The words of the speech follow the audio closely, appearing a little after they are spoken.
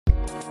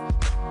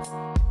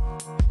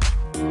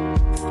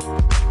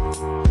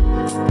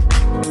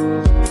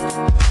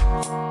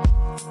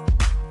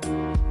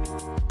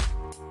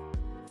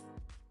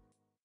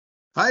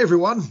Hi,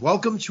 everyone.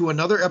 Welcome to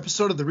another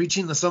episode of the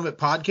Reaching the Summit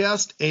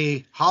podcast,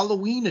 a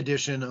Halloween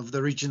edition of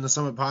the Reaching the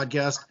Summit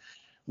podcast,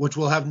 which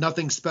will have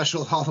nothing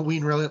special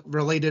Halloween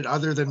related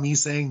other than me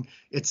saying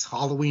it's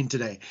Halloween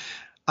today.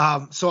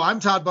 So I'm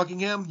Todd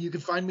Buckingham. You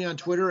can find me on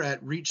Twitter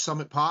at Reach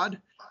Summit Pod,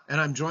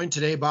 and I'm joined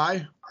today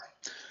by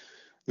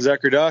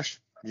Zachary Dosh.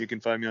 You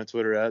can find me on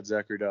Twitter at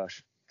Zachary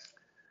Dosh.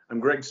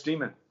 I'm Greg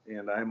Steeman,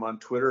 and I'm on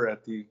Twitter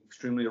at the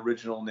extremely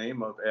original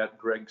name of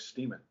 @Greg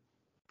Steeman.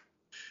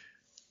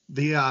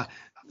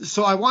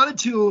 So I wanted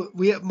to,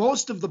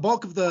 the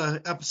bulk of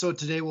the episode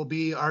today will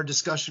be our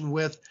discussion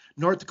with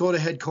North Dakota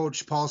head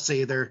coach Paul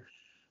Sather,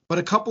 but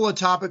a couple of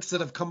topics that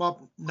have come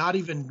up, not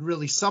even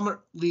really Summit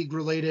League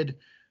related,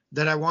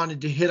 that I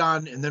wanted to hit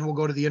on, and then we'll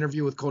go to the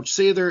interview with Coach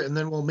Sather, and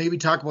then we'll maybe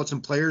talk about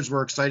some players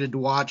we're excited to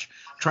watch,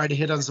 try to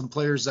hit on some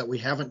players that we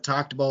haven't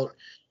talked about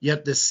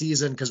yet this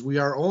season, because we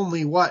are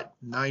only,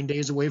 9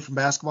 days away from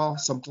basketball,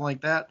 something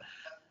like that.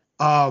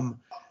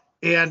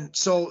 And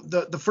so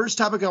the first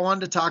topic I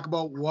wanted to talk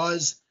about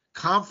was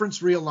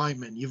conference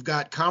realignment. You've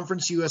got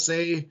Conference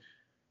USA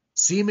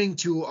seeming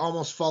to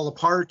almost fall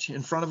apart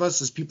in front of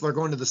us as people are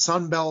going to the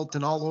Sun Belt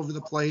and all over the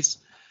place.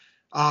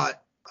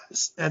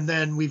 And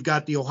then we've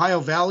got the Ohio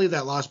Valley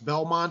that lost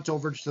Belmont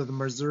over to the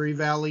Missouri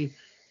Valley.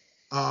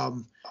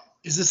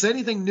 Is this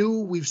anything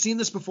new? We've seen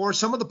this before.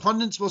 Some of the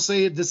pundits will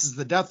say this is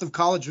the death of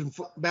college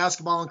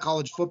basketball and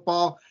college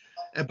football.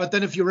 But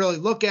then if you really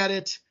look at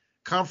it,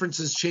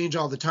 conferences change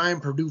all the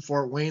time. Purdue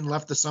Fort Wayne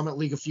left the Summit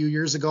League a few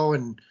years ago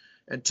and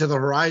to the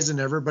horizon,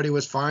 everybody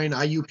was fine.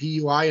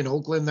 IUPUI and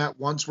Oakland that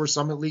once were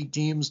Summit League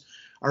teams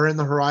are in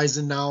the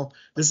horizon now.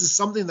 This is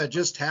something that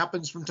just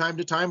happens from time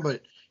to time,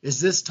 but is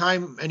this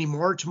time any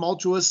more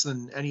tumultuous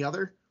than any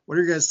other? What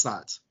are your guys'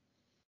 thoughts?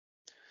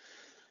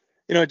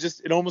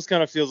 It almost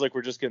kind of feels like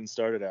we're just getting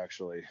started,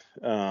 actually.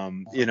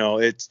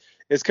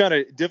 It's kind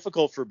of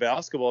difficult for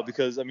basketball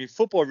because,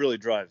 football really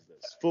drives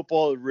this.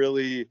 Football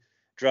really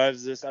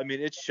drives this.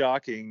 It's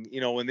shocking,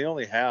 when they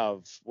only have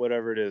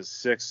whatever it is,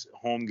 6,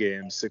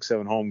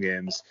 7 home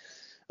games,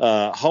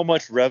 how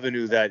much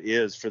revenue that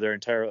is for their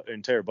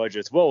entire budget.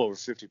 It's well over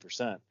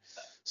 50%.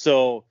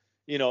 So,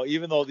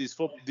 even though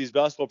these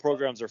basketball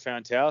programs are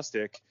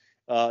fantastic,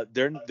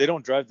 they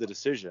don't drive the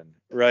decision,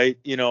 right?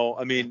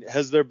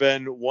 Has there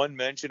been one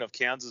mention of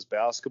Kansas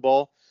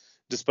basketball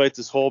despite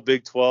this whole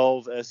Big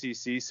 12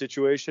 SEC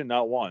situation?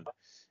 Not one.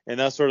 And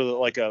that's sort of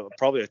like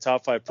probably a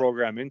top 5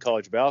 program in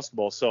college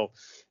basketball. So,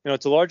 to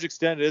a large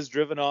extent, it is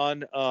driven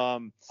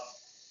on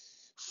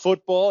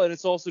football, and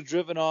it's also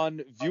driven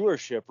on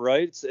viewership,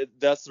 right?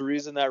 That's the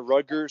reason that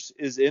Rutgers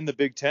is in the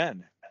Big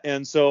Ten.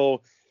 And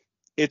so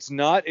it's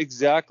not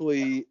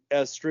exactly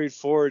as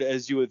straightforward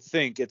as you would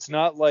think. It's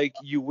not like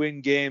you win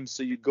games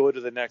so you go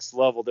to the next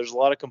level. There's a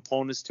lot of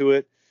components to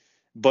it.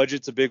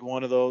 Budget's a big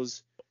one of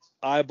those.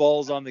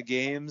 Eyeballs on the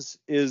games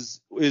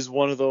is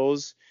one of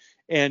those.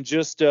 And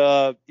just,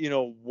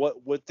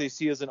 what they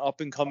see as an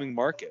up-and-coming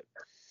market.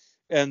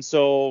 And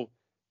so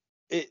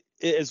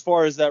as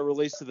far as that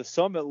relates to the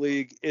Summit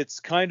League, it's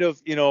kind of,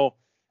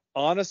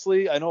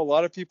 honestly, I know a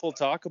lot of people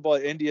talk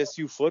about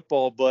NDSU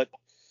football, but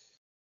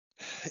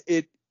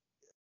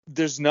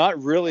there's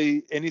not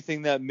really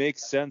anything that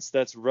makes sense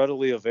that's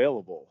readily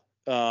available.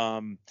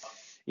 So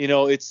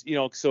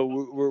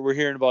we're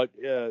hearing about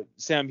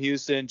Sam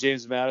Houston,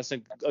 James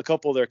Madison, a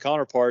couple of their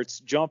counterparts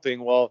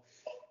jumping. Well,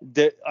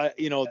 those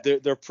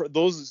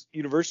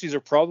universities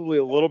are probably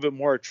a little bit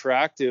more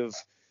attractive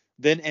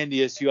than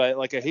NDSU. I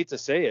hate to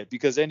say it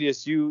because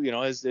NDSU,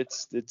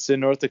 it's in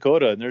North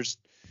Dakota and there's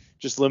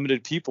just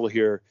limited people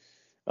here.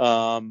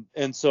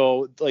 And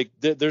so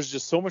there's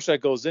just so much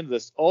that goes into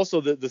this. Also,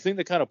 the thing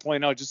to kind of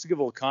point out, just to give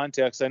a little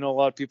context, I know a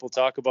lot of people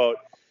talk about,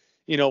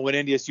 when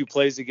NDSU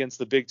plays against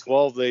the Big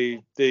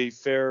 12, they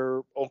fare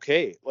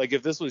okay. Like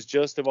if this was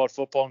just about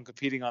football and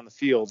competing on the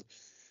field,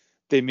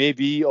 they may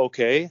be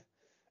okay.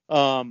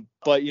 But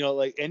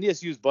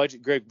NDSU's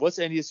budget, Greg, what's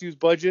NDSU's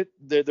budget?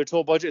 Their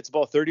total budget, it's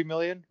about $30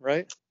 million,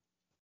 right?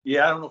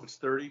 Yeah, I don't know if it's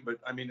 30, but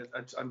I'm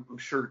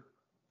sure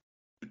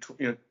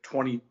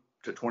 20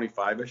 to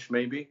 25ish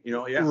maybe,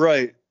 yeah.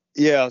 Right.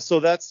 Yeah. So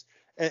that's,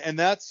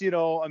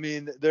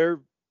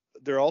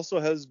 there also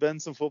has been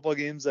some football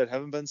games that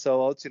haven't been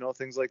sellouts,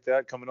 things like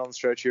that coming on the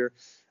stretch here.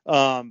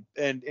 And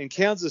in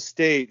Kansas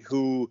State,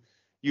 who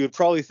you would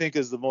probably think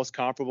is the most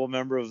comparable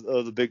member of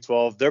the Big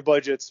 12, their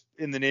budget's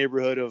in the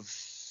neighborhood of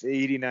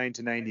 89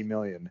 to 90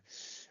 million.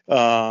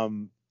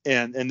 And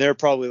they're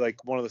probably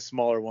like one of the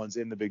smaller ones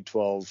in the Big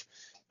 12.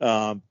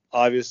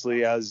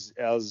 Obviously as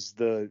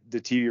the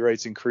TV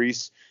rights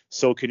increase,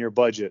 so can your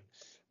budget,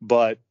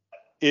 but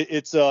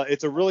it's a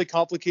really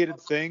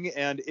complicated thing.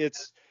 And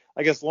it's,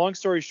 I guess, long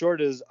story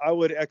short is I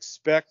would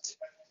expect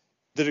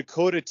the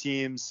Dakota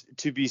teams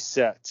to be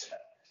set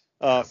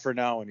for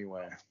now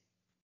anyway.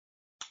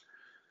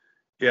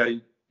 Yeah.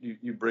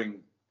 You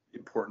bring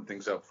important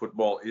things up.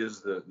 Football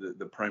is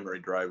the primary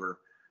driver.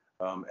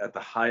 At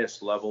the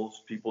highest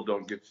levels, people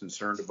don't get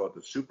concerned about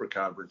the super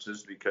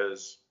conferences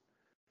because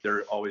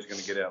they're always going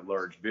to get at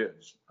large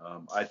bids.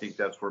 I think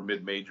that's where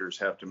mid-majors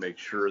have to make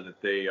sure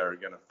that they are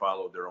going to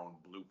follow their own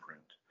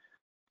blueprint.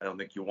 I don't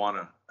think you want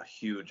a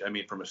huge, I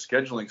mean, from a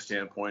scheduling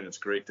standpoint, it's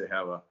great to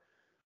have a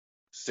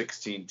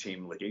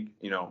 16-team league,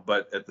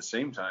 but at the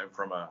same time,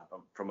 from a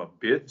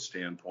bid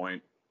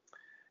standpoint,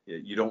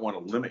 you don't want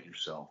to limit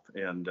yourself.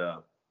 And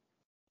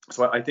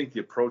so I think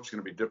the approach is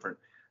going to be different.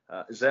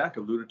 Zach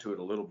alluded to it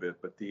a little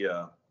bit, but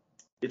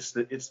it's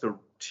the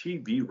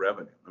TV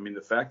revenue. I mean,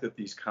 the fact that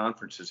these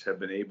conferences have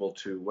been able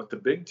to, what the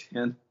Big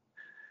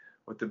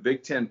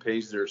Ten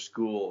pays their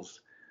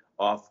schools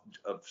off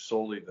of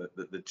solely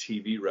the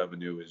TV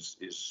revenue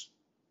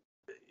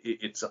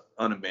it's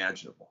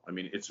unimaginable. I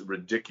mean, it's a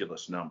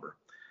ridiculous number.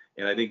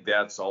 And I think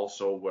that's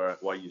also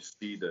why you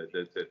see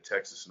the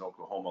Texas and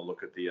Oklahoma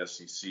look at the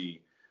SEC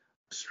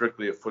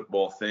strictly a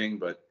football thing,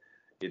 but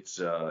it's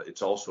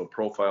also a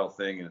profile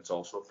thing, and it's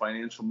also a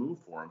financial move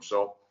for them.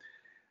 So,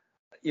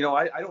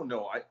 I don't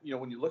know.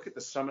 When you look at the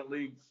Summit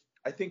League,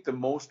 I think the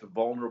most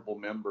vulnerable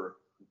member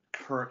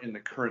in the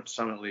current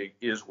Summit League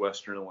is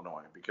Western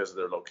Illinois because of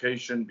their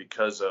location,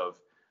 because of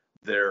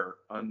their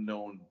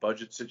unknown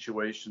budget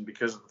situation,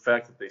 because of the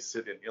fact that they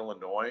sit in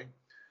Illinois,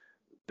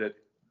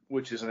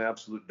 which is an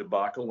absolute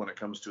debacle when it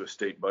comes to a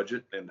state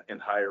budget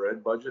and higher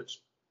ed budgets.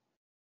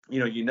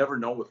 You never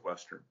know with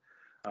Western.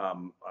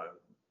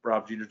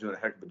 Rob Jeter's doing a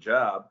heck of a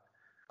job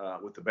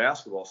with the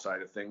basketball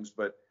side of things,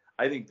 but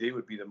I think they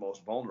would be the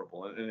most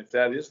vulnerable. And if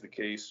that is the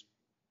case,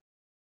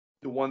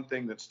 the one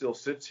thing that still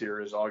sits here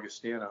is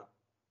Augustana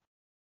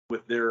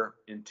with their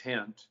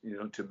intent,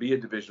 to be a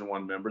Division I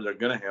member. They're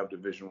going to have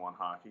Division I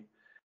hockey.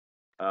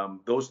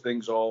 Those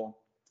things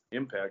all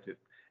impact it.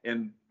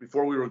 And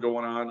before we were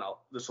going on,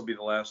 this will be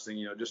the last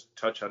thing, just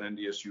touch on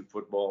NDSU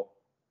football.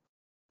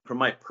 From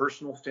my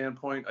personal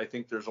standpoint, I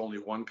think there's only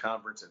one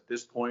conference at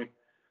this point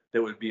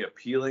that would be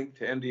appealing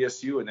to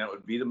NDSU, and that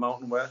would be the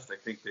Mountain West. I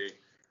think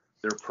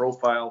their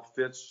profile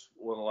fits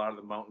what a lot of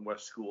the Mountain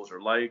West schools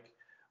are like.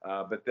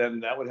 But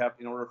then that would have,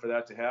 in order for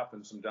that to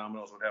happen, some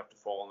dominoes would have to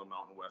fall on the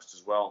Mountain West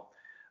as well.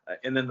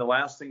 And then the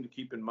last thing to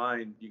keep in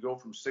mind, you go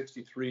from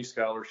 63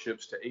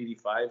 scholarships to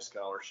 85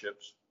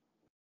 scholarships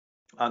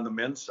on the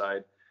men's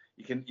side.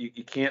 You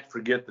can't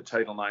forget the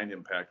Title IX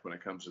impact when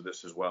it comes to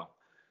this as well.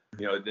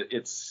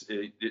 It's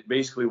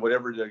basically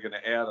whatever they're going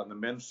to add on the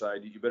men's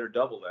side, you better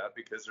double that,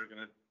 because they're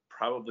going to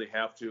probably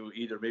have to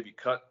either maybe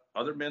cut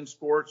other men's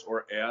sports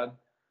or add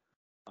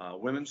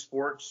women's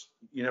sports.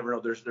 You never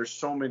know. There's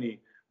so many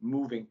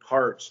moving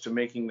parts to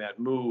making that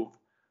move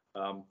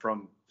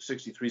from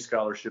 63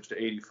 scholarships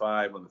to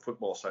 85 on the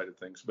football side of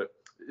things. But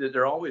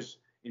they're always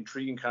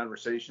intriguing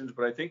conversations.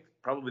 But I think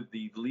probably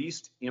the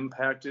least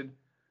impacted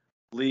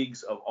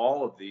leagues of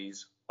all of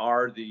these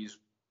are these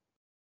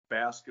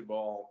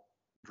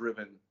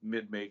basketball-driven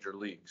mid-major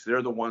leagues.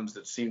 They're the ones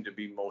that seem to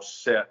be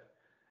most set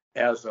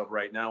as of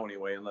right now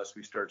anyway, unless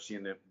we start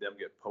seeing them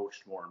get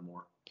poached more and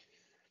more.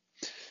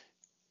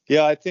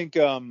 Yeah, I think,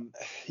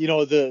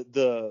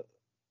 the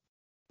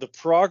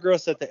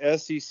progress that the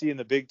SEC and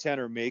the Big Ten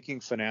are making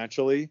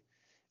financially,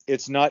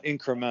 it's not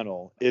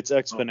incremental, it's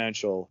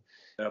exponential.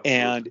 Oh,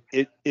 and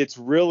it's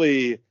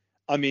really,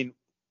 I mean,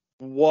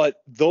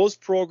 what those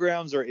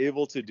programs are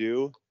able to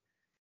do,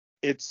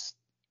 it's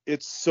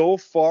so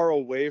far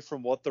away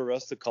from what the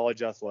rest of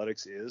college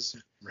athletics is.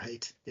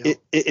 Right. Yep.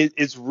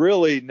 It's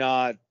really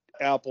not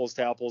apples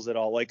to apples at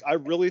all. Like, I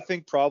really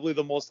think probably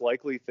the most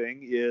likely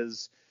thing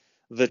is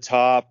the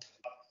top,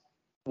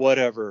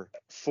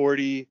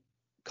 40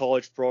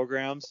 college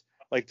programs,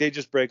 like, they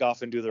just break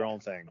off and do their own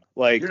thing.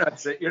 Like, you're not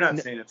saying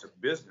it's a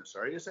business,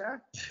 are you,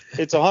 Zach?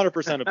 It's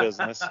 100% a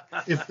business.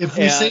 If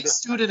we say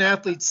student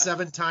athletes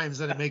 7 times,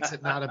 then it makes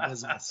it not a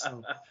business.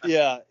 So.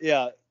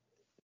 Yeah.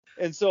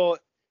 And so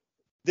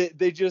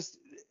they just,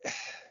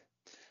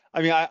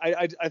 I mean,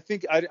 I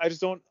think I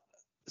just don't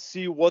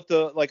see what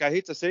I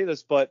hate to say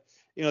this, but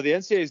the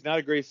NCAA is not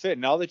a great fit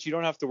now that you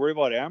don't have to worry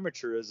about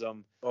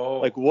amateurism.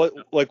 Oh.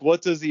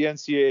 What does the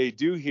NCAA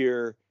do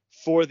here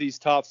for these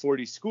top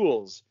 40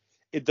 schools?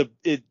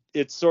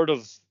 It's sort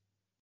of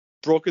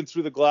broken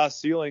through the glass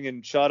ceiling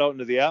and shot out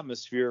into the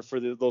atmosphere for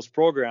those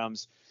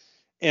programs.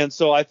 And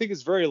so I think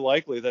it's very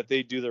likely that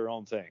they do their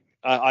own thing.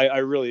 I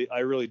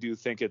really do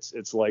think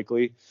it's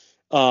likely.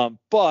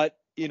 But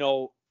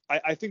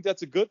I think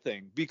that's a good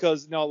thing,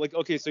 because now,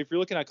 okay, so if you're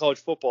looking at college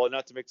football,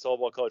 not to make this all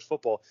about college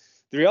football,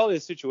 the reality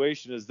of the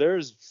situation is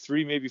there's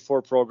 3, maybe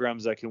 4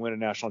 programs that can win a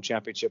national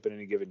championship in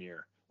any given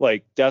year.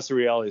 Like, that's the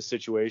reality of the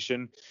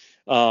situation.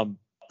 And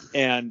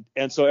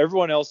so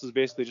everyone else is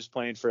basically just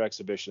playing for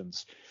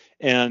exhibitions.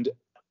 And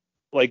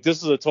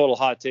this is a total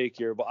hot take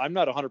here, but I'm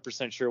not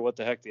 100% sure what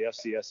the heck the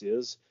FCS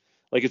is.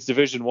 It's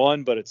Division I,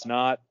 but it's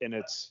not. And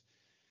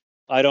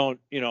the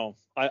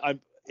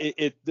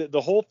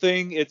whole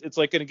thing, it's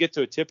going to get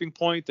to a tipping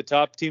point. The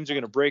top teams are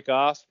going to break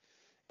off,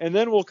 and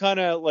then we'll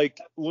kind of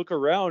look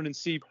around and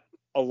see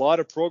a lot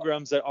of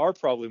programs that are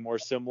probably more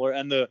similar.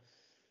 And the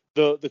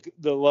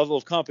level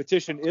of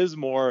competition is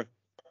more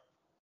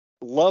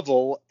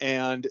level,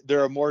 and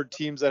there are more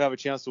teams that have a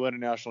chance to win a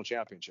national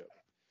championship.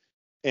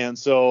 And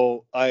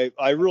so I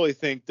really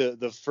think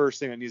the first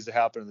thing that needs to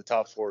happen in the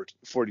top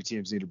 40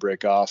 teams need to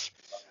break off.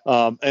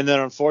 And then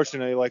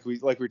unfortunately, like we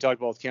talked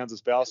about with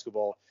Kansas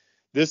basketball,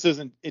 this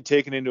isn't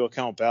taken into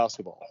account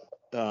basketball.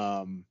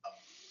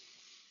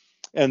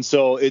 And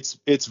so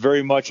it's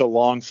very much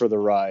along for the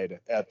ride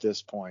at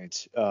this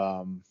point.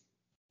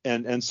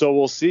 And so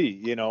we'll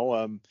see,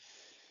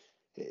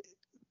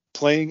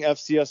 playing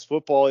FCS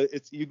football,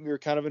 you're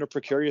kind of in a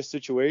precarious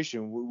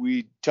situation.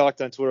 We talked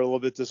on Twitter a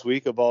little bit this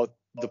week about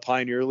the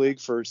Pioneer League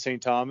for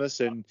St.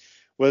 Thomas and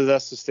whether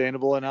that's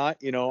sustainable or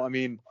not.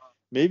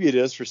 Maybe it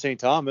is for St.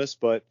 Thomas,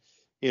 but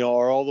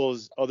are all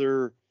those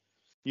other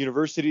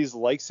universities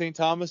like St.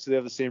 Thomas, do they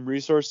have the same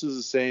resources,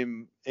 the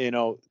same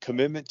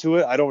commitment to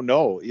it? I don't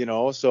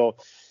know. So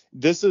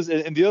this is,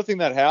 and the other thing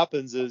that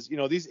happens is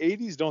these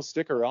ADs don't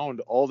stick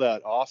around all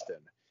that often,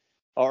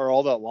 or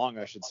all that long,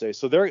 I should say.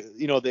 So they're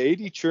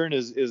the AD churn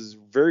is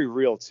very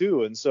real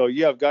too, and so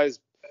you have guys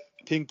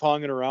ping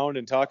ponging around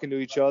and talking to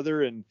each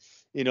other, and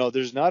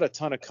there's not a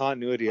ton of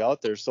continuity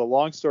out there. So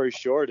long story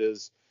short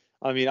is,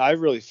 I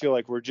really feel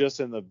like we're just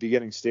in the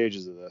beginning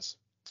stages of this.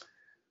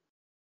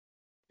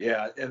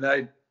 Yeah, and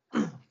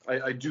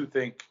I do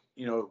think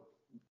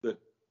the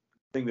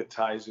thing that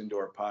ties into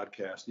our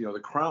podcast, the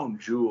crown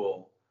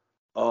jewel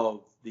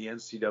of the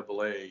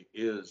NCAA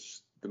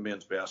is the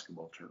men's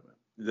basketball tournament.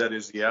 That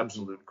is the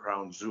absolute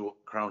crown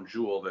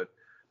jewel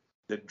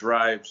that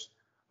drives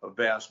a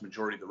vast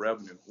majority of the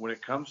revenue. When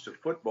it comes to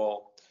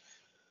football,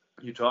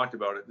 you talked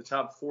about it, the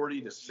top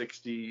 40 to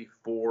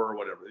 64,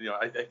 whatever.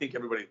 I think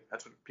everybody,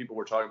 that's what people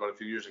were talking about a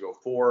few years ago.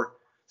 4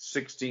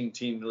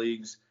 16-team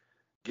leagues,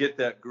 get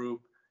that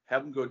group,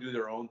 have them go do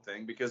their own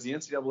thing, because the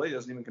NCAA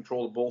doesn't even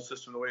control the bowl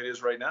system the way it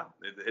is right now.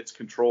 It's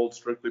controlled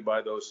strictly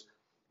by those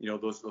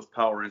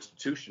power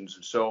institutions.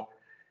 And so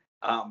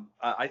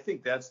I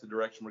think that's the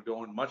direction we're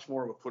going, much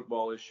more of a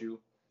football issue.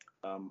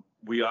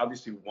 We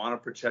obviously want to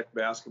protect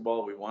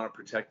basketball. We want to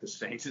protect the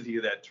sanctity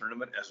of that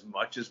tournament as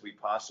much as we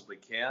possibly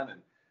can.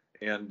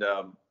 And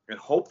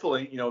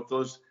hopefully,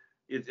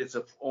 it's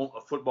a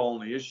football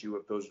only issue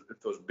if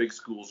those big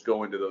schools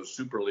go into those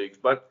super leagues.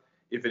 But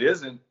if it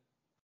isn't,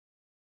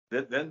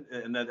 then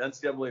and that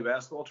NCAA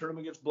basketball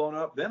tournament gets blown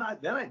up, then I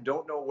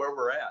don't know where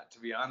we're at, to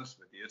be honest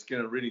with you. It's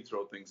going to really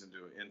throw things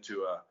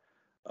into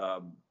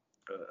a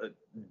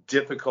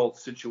difficult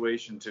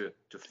situation to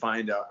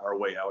find our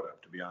way out of,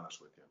 to be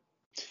honest with you.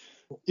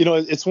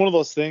 It's one of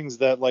those things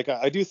that, like,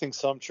 I do think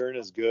some churn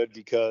is good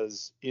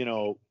because,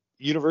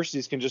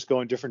 universities can just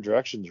go in different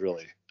directions,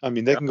 really.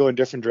 They can go in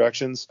different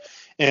directions,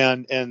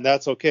 and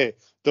that's okay.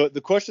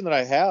 The question that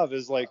I have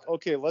is, like,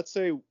 okay, let's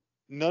say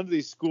none of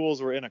these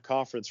schools were in a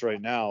conference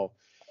right now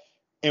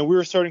and we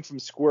were starting from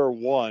square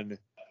one.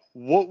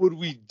 What would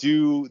we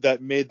do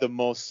that made the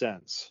most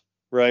sense,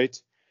 right?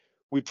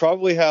 We'd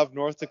probably have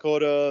North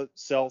Dakota,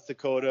 South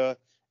Dakota,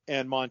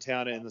 and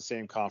Montana in the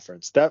same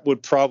conference. That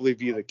would probably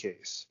be the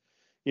case,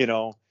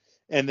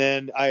 and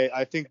then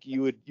I think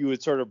you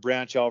would sort of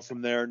branch out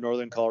from there.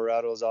 Northern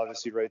Colorado is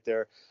obviously right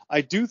there.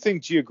 I do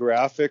think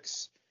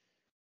geographics,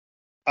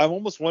 I'm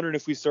almost wondering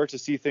if we start to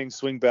see things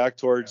swing back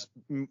towards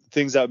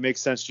things that make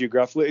sense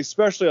geographically,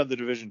 especially on the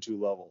Division II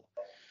level,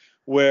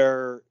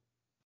 where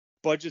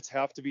budgets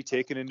have to be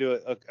taken into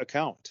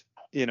account.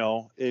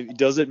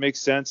 Does it make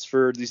sense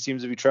for these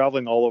teams to be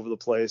traveling all over the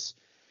place?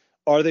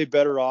 Are they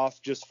better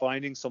off just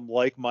finding some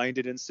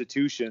like-minded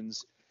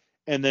institutions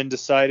and then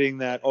deciding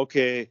that,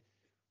 okay,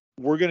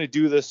 we're going to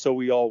do this so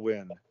we all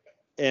win,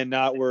 and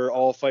not we're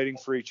all fighting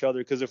for each other?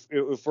 Because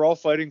if we're all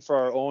fighting for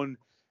our own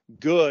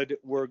good,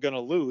 we're going to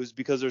lose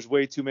because there's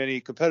way too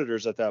many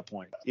competitors at that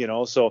point.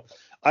 So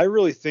I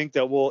really think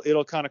that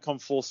it'll kind of come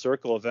full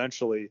circle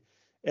eventually,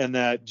 and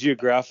that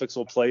geographics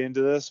will play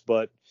into this.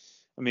 But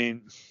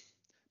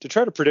to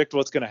try to predict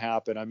what's going to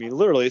happen,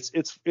 literally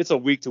it's a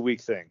week to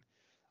week thing.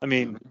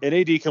 An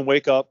AD can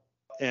wake up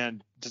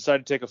and decide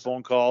to take a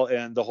phone call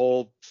and the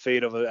whole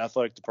fate of an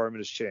athletic department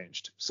has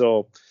changed.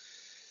 So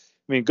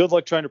good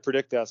luck trying to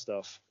predict that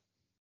stuff.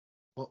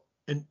 Well,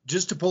 and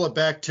just to pull it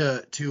back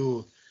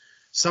to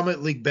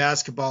Summit League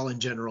basketball in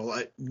general,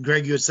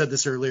 Greg, you had said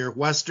this earlier,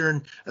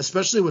 Western,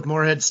 especially with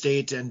Morehead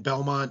State and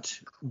Belmont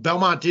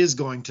is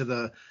going to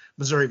the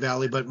Missouri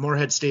Valley, but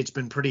Morehead State's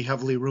been pretty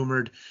heavily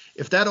rumored.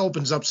 If that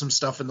opens up some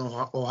stuff in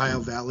the Ohio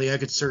Valley, I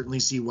could certainly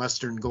see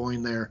Western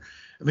going there.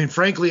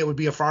 Frankly, it would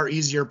be a far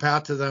easier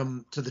path to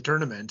them to the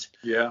tournament.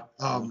 Yeah.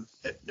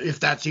 If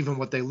that's even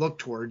what they look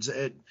towards.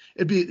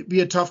 It'd be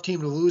a tough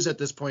team to lose at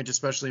this point,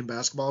 especially in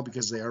basketball,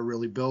 because they are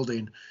really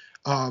building.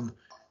 And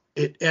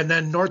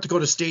then North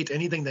Dakota State,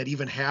 anything that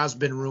even has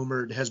been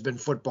rumored has been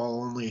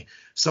football only.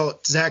 So,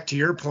 Zach, to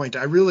your point,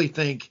 I really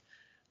think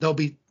they'll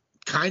be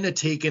kind of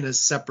taken as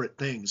separate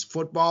things,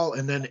 football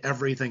and then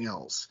everything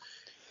else.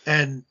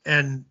 And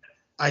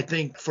I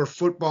think for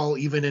football,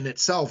 even in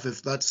itself,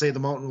 if let's say the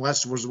Mountain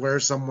West was where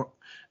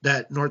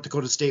that North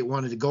Dakota State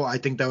wanted to go, I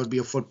think that would be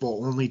a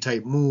football only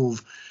type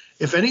move.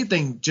 If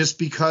anything, just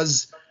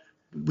because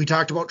we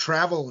talked about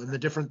travel and the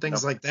different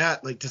things like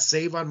that, like to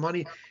save on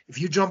money. If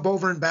you jump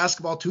over in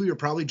basketball too, you're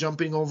probably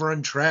jumping over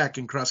on track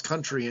and cross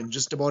country and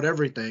just about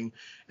everything.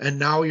 And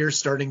now you're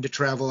starting to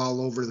travel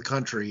all over the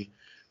country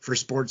for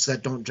sports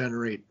that don't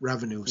generate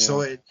revenue. Yeah.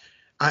 So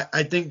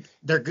I think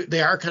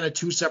they are kind of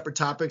two separate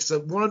topics. So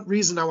one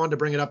reason I wanted to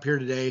bring it up here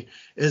today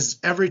is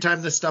every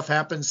time this stuff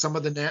happens,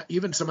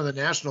 even some of the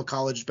national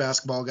college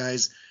basketball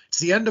guys, it's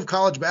the end of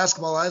college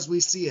basketball as we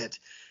see it.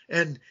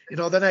 And,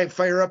 then I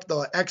fire up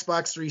the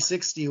Xbox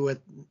 360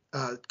 with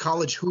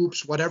college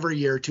hoops, whatever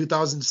year,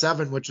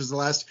 2007, which was the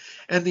last,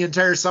 and the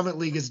entire Summit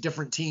League is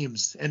different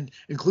teams, and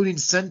including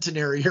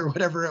Centenary or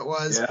whatever it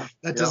was,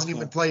 that doesn't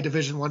even play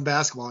Division I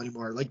basketball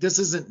anymore. Like, this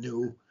isn't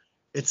new.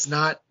 It's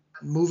not,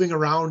 moving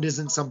around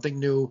isn't something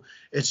new.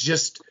 It's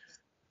just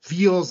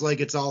feels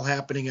like it's all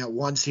happening at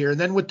once here. And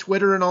then with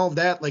Twitter and all of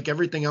that, like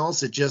everything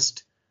else, it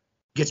just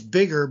gets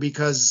bigger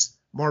because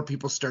more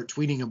people start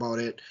tweeting about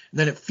it, and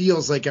then it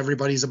feels like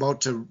everybody's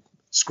about to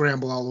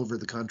scramble all over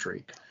the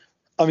country.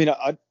 I mean,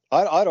 I'd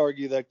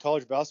argue that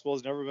college basketball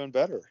has never been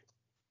better.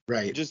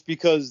 Right. Just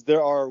because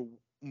there are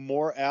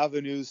more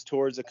avenues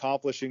towards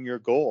accomplishing your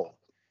goal.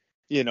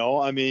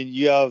 I mean,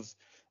 you have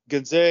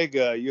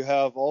Gonzaga, you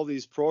have all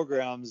these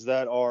programs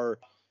that are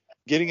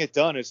getting it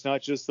done. It's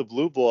not just the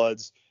blue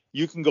bloods.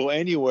 You can go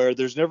anywhere.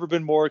 There's never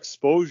been more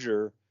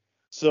exposure.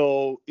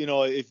 So,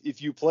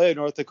 if you play at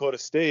North Dakota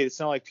State, it's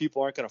not like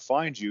people aren't going to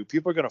find you.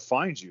 People are going to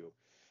find you.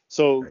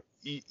 So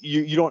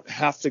you don't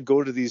have to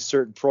go to these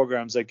certain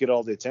programs that get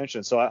all the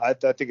attention. So I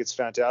think it's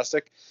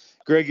fantastic.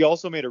 Greg, you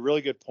also made a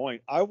really good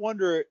point. I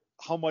wonder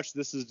how much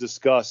this is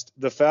discussed.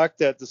 The fact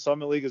that the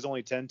Summit League is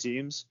only 10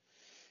 teams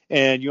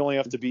and you only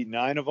have to beat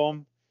 9 of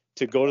them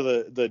to go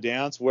to the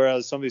dance,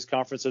 whereas some of these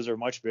conferences are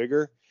much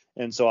bigger.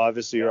 And so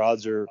obviously your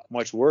odds are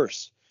much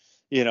worse.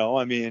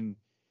 I mean,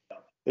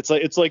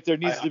 it's like there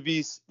needs to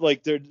be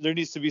there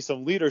needs to be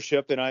some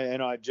leadership, and I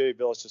know Jay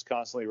Billis just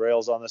constantly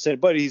rails on this,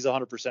 but he's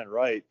 100%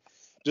 right.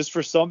 Just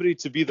for somebody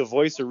to be the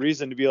voice of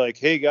reason, to be like,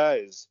 hey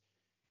guys,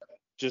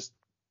 just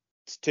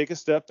take a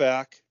step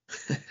back.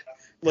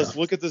 Let's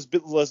look at this.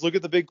 Let's look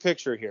at the big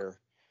picture here.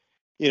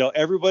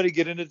 Everybody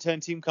get into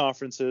 10-team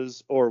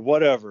conferences or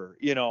whatever.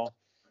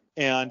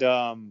 And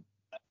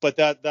but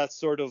that's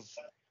sort of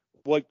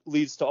what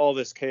leads to all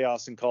this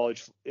chaos in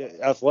college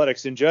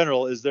athletics in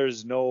general. Is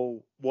there's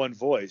no one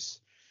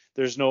voice,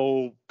 there's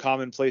no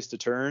common place to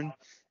turn.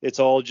 It's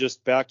all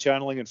just back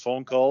channeling and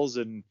phone calls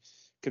and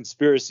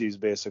conspiracies,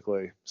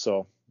 basically.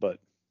 So, but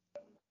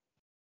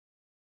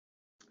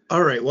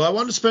all right. Well, I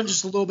want to spend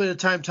just a little bit of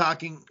time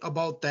talking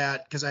about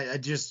that because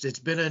it's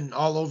been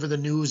all over the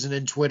news and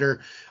in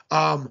Twitter.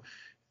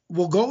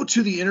 We'll go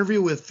to the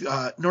interview with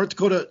North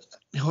Dakota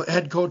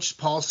head coach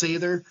Paul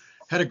Sather.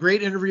 Had a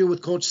great interview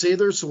with Coach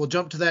Sather, so we'll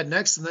jump to that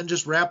next and then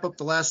just wrap up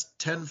the last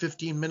 10,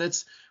 15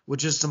 minutes with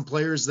just some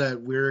players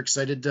that we're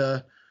excited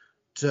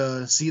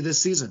to see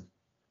this season.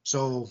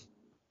 So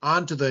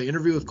on to the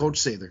interview with Coach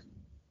Sather.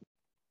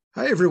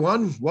 Hi,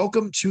 everyone.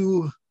 Welcome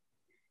to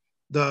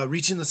the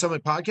Reaching the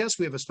Summit podcast.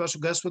 We have a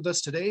special guest with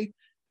us today,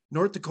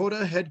 North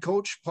Dakota head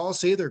coach Paul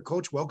Sather.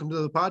 Coach, welcome to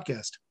the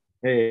podcast.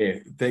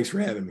 Hey, thanks for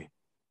having me.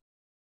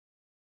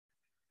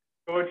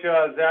 Coach,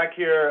 Zach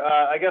here.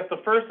 I guess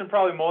the first and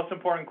probably most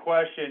important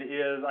question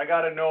is I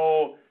got to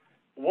know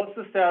what's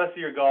the status of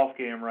your golf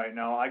game right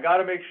now. I got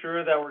to make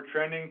sure that we're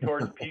trending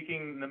towards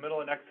peaking in the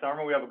middle of next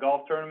summer. We have a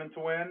golf tournament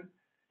to win.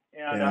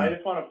 And I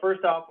just want to,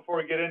 first off, before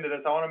we get into this,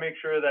 I want to make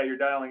sure that you're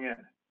dialing in.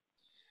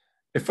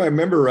 If I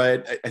remember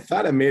right, I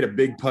thought I made a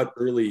big putt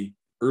early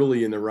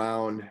in the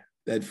round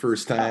that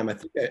first time. I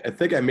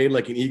think I made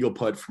like an eagle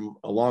putt from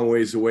a long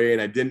ways away,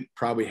 and I didn't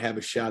probably have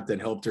a shot that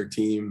helped our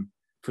team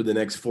for the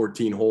next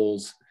 14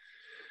 holes.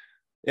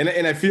 And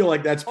I feel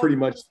like that's pretty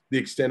much the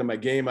extent of my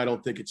game. I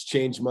don't think it's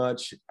changed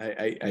much.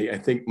 I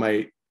think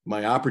my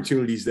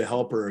opportunities to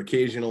help are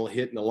occasional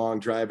hitting a long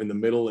drive in the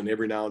middle and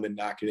every now and then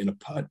knocking in a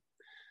putt.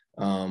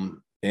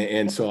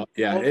 And so,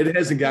 yeah, it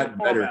hasn't gotten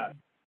better.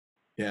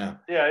 Yeah,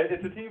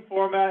 it's a team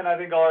format, and I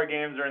think all our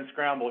games are in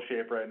scramble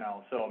shape right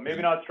now. So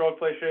maybe not stroke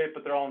play shape,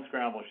 but they're all in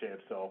scramble shape.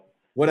 So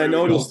what I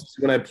noticed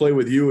when I play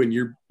with you and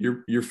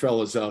your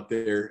fellas out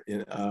there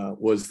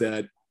was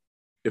that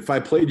if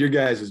I played your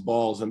guys'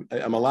 balls,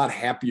 I'm a lot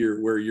happier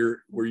where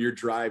your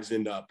drives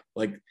end up.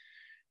 Like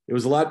it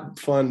was a lot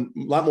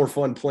more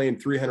fun playing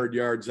 300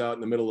 yards out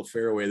in the middle of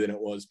fairway than it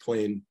was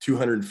playing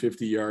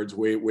 250 yards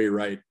way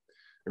right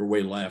or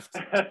way left.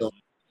 So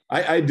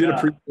I did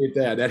appreciate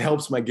that. That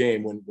helps my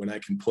game when I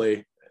can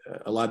play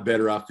a lot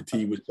better off the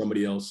tee with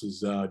somebody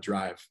else's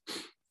drive.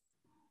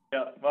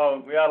 Yeah,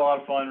 well, we had a lot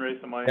of fun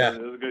racing money. Yeah.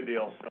 It was a good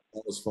deal. So.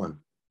 That was fun.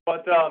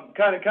 But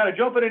kind of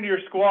jumping into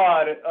your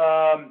squad,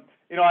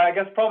 I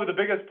guess probably the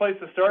biggest place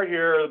to start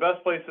here, or the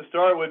best place to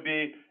start would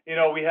be,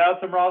 we have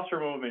some roster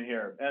movement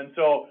here. And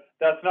so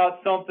that's not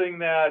something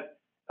that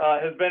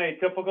has been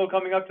atypical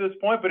coming up to this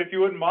point. But if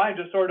you wouldn't mind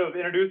just sort of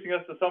introducing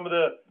us to some of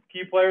the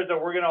key players that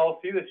we're going to all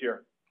see this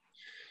year.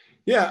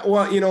 Yeah,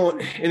 well,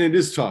 and it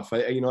is tough.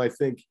 I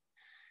think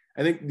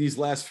I think these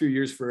last few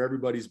years for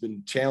everybody's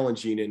been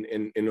challenging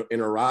in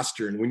a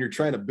roster. And when you're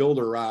trying to build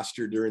a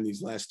roster during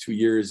these last 2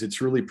 years,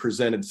 it's really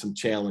presented some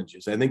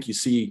challenges. I think you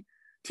see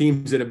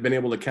teams that have been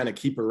able to kind of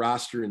keep a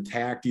roster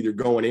intact, either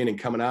going in and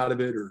coming out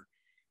of it or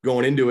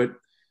going into it.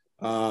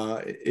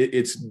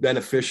 It's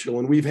beneficial,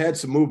 and we've had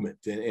some movement,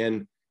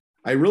 and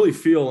I really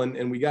feel,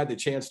 and we got the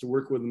chance to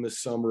work with them this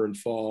summer and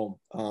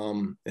fall.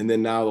 And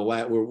then now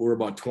we're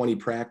about 20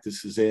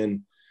 practices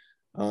in.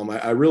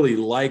 I really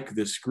like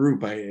this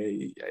group.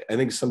 I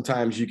think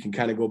sometimes you can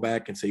kind of go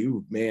back and say,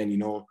 ooh, man,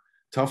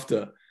 tough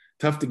to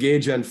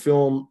gauge on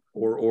film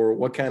or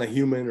what kind of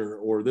human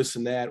or this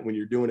and that when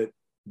you're doing it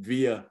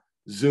via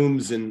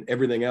Zooms and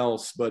everything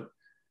else. But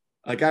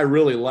like, I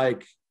really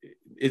like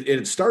it.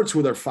 It starts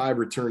with our 5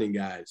 returning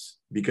guys,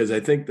 because I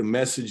think the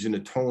message and the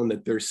tone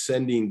that they're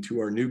sending to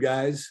our new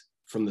guys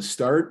from the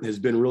start has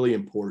been really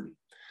important.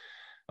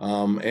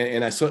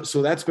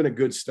 So that's been a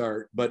good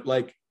start. But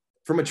like,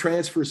 from a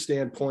transfer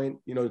standpoint,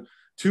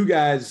 2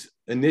 guys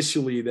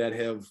initially that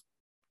have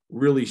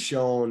really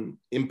shown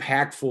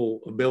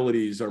impactful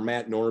abilities are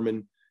Matt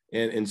Norman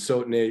and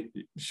Sotne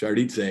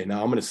Charditze.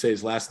 Now I'm going to say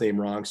his last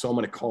name wrong, so I'm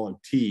going to call him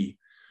T.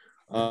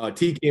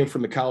 T came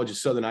from the College of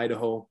Southern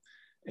Idaho,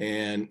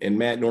 and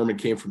Matt Norman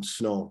came from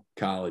Snow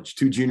College,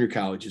 2 junior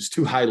colleges,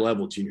 2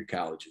 high-level junior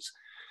colleges.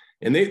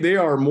 And they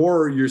are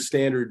more your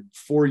standard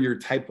 4-year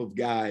type of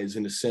guys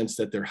in the sense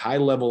that they're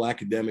high-level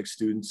academic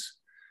students.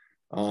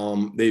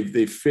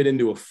 They fit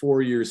into a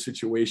 4-year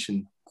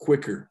situation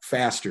quicker,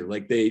 faster.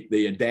 Like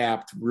they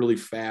adapt really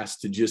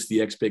fast to just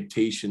the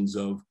expectations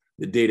of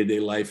the day-to-day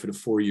life at a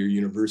 4-year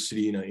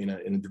university in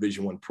a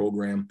Division I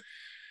program.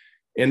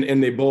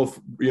 And they both,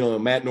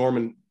 Matt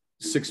Norman,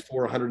 6'4",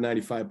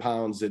 195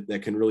 pounds,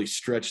 that can really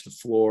stretch the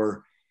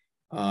floor,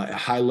 a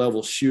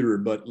high-level shooter,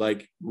 but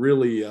like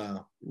really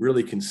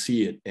can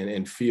see it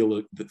and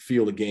feel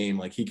the game.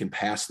 Like, he can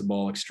pass the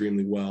ball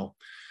extremely well.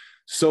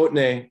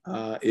 Sotne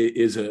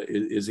is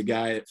a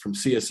guy from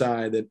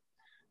CSI that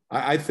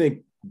I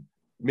think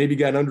maybe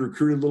got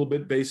under-recruited a little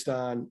bit based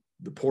on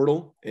the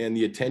portal and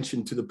the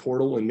attention to the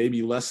portal, and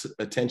maybe less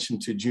attention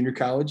to junior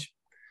college.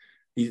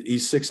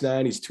 He's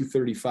 6'9", he's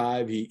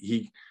 235.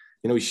 He's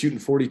shooting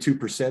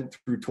 42%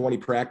 through 20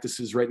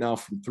 practices right now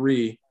from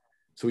 3.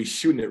 So he's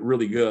shooting it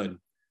really good.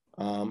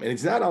 And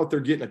he's not out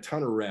there getting a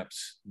ton of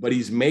reps, but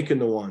he's making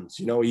the ones.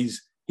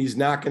 He's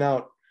knocking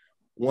out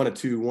 1 of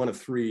 2, 1 of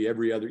 3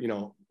 every other,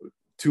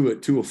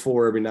 2 of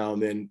 4 every now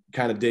and then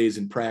kind of days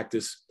in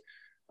practice.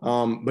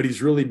 But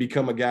he's really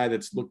become a guy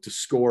that's looked to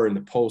score in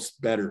the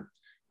post better.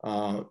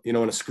 In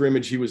a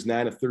scrimmage, he was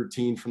 9 of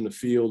 13 from the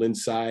field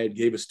inside,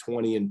 gave us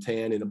 20 and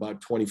 10 in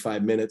about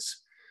 25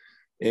 minutes.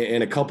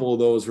 And a couple of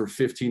those were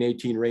 15,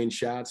 18 range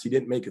shots. He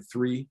didn't make a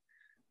 3,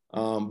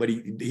 but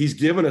he's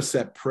given us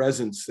that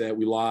presence that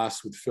we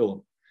lost with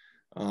Phillip.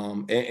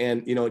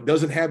 It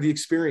doesn't have the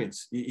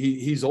experience.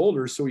 He's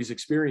older, so he's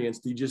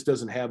experienced. He just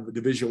doesn't have the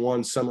Division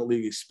I Summit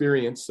League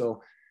experience.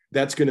 So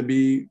that's going to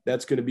be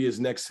his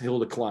next hill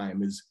to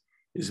climb,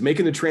 is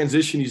making the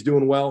transition. He's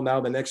doing well. Now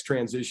the next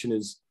transition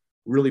is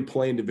really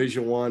playing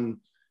Division I,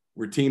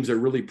 where teams are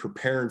really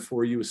preparing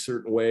for you a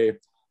certain way,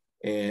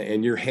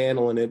 and you're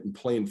handling it and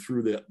playing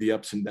through the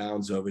ups and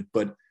downs of it.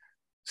 But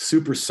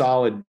super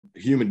solid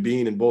human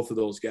being in both of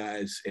those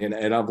guys. And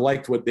I've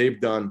liked what they've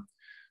done.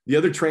 The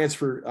other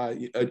transfer,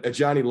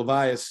 Johnny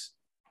Levias,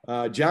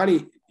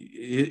 Johnny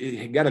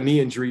he got a knee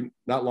injury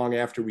not long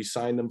after we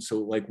signed him. So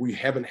like, we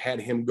haven't had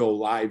him go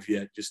live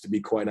yet, just to be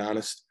quite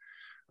honest,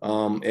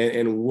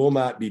 and will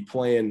not be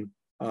playing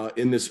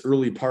in this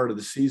early part of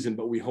the season,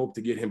 but we hope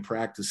to get him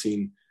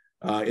practicing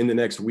in the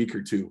next week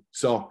or 2.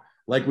 So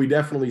like, we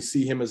definitely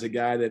see him as a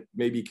guy that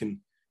maybe can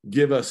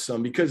give us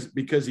some, because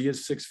he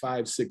is 6'5",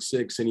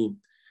 6'6",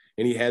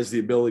 and he has the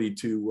ability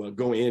to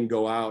go in,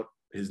 go out.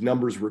 His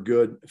numbers were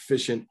good,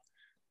 efficient.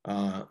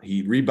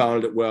 He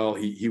rebounded it well.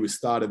 He was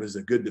thought of as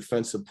a good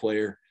defensive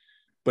player.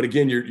 But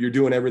again, you're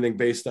doing everything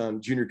based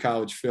on junior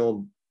college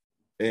film,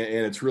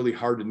 and it's really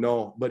hard to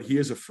know. But he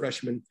is a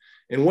freshman.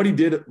 And what he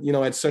did,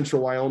 at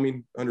Central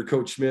Wyoming under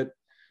Coach Schmidt,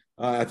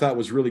 I thought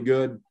was really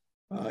good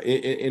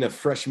in a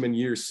freshman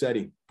year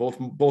setting.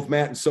 Both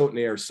Matt and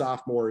Sotne are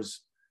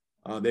sophomores.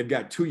 They've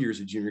got 2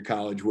 years of junior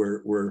college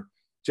where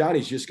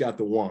Johnny's just got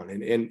the 1.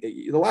 And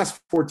the last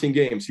 14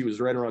 games, he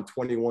was right around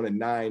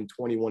 21-9,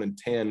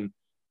 21-10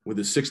 with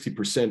a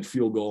 60%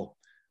 field goal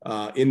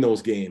in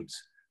those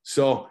games.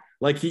 So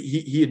like,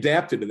 he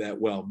adapted to that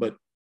well, but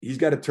he's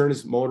got to turn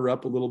his motor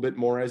up a little bit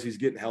more as he's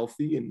getting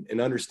healthy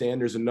and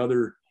understand there's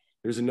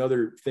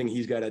another thing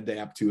he's got to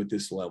adapt to at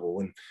this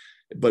level.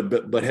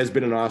 But has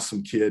been an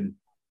awesome kid.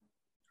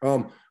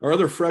 Our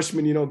other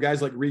freshmen,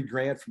 guys like Reed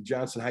Grant from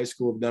Johnson High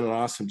School have done an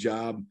awesome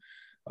job.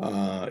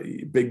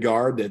 Big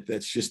guard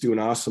that's just doing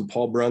awesome.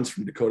 Paul Bruns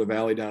from Dakota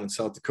Valley down in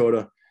South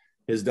Dakota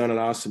has done an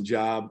awesome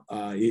job.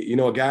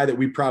 A guy that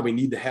we probably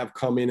need to have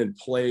come in and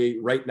play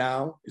right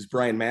now is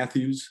Brian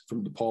Matthews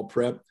from DePaul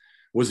Prep.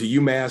 Was a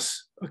UMass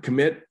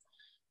commit,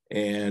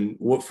 and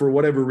for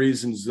whatever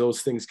reasons,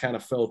 those things kind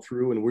of fell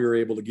through, and we were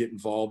able to get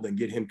involved and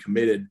get him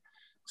committed.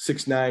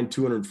 6'9",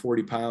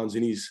 240 pounds,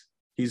 and he's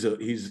a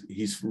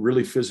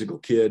really physical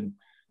kid.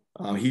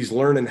 He's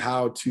learning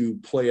how to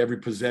play every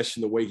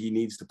possession the way he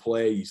needs to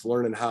play. He's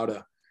learning how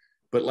to,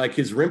 but like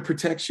his rim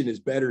protection is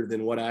better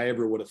than what I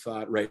ever would have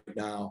thought right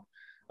now.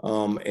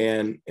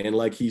 And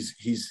like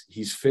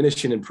he's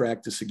finishing in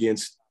practice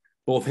against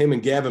both him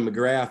and Gavin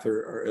McGrath,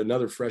 or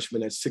another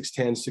freshman at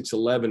 6'10",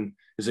 6'11",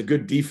 is a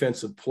good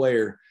defensive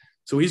player.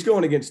 So he's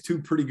going against two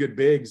pretty good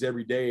bigs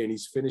every day, and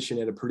he's finishing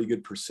at a pretty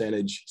good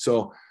percentage.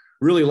 So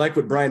really like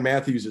what Brian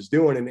Matthews is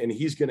doing, and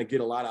he's going to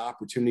get a lot of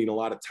opportunity and a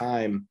lot of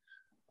time,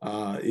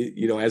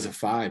 as a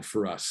 5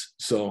 for us.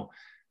 So,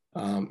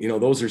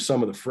 those are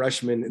some of the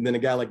freshmen. And then a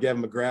guy like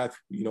Gavin McGrath,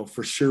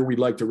 for sure we'd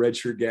like to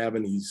redshirt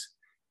Gavin.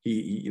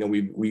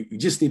 We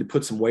just need to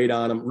put some weight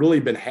on him. Really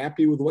been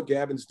happy with what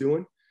Gavin's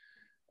doing,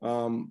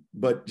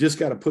 but just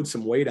got to put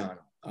some weight on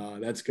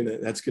him. That's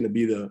gonna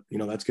be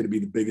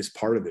the biggest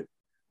part of it.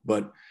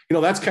 But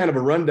that's kind of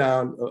a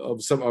rundown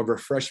of some of our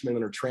freshmen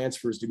and our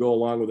transfers to go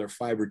along with our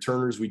 5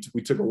 returners. We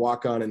took a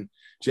walk on in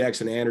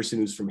Jackson Anderson,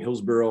 who's from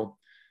Hillsboro.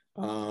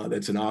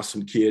 That's an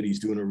awesome kid. He's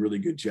doing a really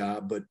good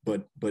job,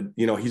 but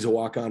he's a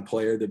walk-on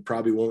player that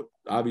probably won't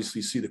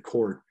obviously see the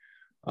court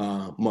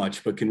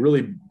much, but can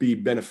really be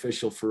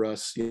beneficial for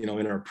us, in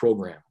our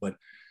program. But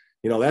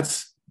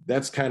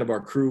that's kind of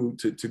our crew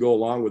to go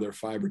along with our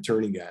 5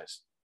 returning guys.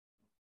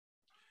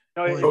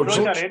 No, it's really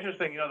kind of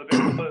interesting. The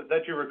people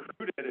that you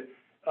recruited,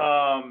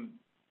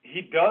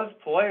 he does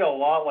play a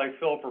lot like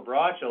Filip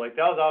Rebraca. Like,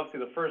 that was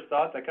obviously the first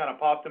thought that kind of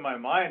popped in my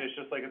mind. It's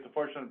just like, it's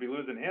unfortunate to be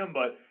losing him,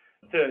 but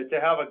to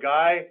have a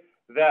guy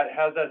that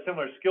has that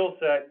similar skill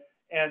set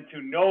and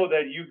to know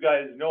that you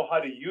guys know how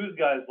to use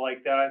guys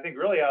like that, I think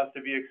really has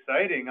to be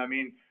exciting. I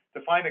mean,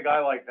 to find a guy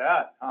like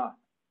that, huh?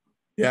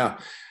 Yeah.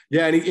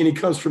 And he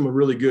comes from a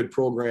really good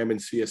program in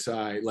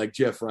CSI. Like,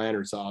 Jeff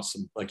Reiner's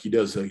awesome. Like, he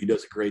does a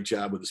great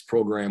job with his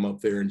program up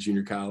there in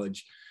junior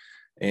college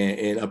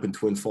and up in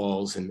Twin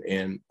Falls.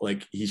 And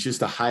like, he's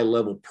just a high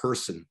level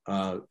person,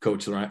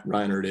 Coach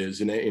Reinert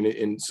is.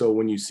 And so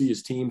when you see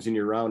his teams and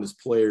you're around his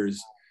players,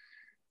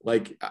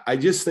 like, I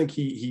just think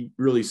he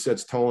really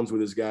sets tones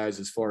with his guys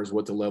as far as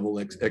what the level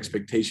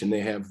expectation they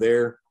have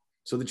there.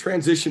 So the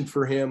transition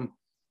for him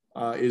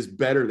is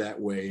better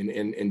that way.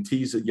 And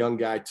T's a young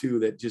guy too,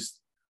 that just,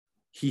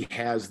 he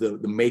has the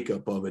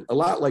makeup of it. A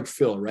lot like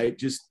Phil, right?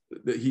 Just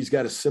he's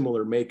got a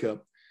similar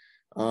makeup.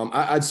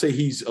 I'd say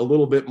he's a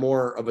little bit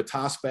more of a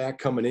toss back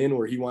coming in,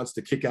 where he wants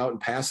to kick out and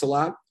pass a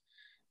lot.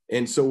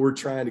 And so we're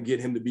trying to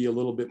get him to be a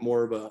little bit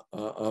more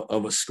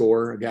of a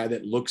scorer, a guy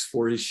that looks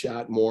for his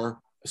shot more,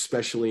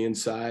 especially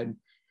inside.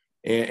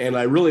 And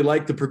I really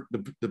like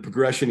the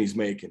progression he's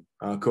making.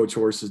 Coach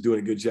Horst is doing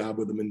a good job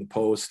with him in the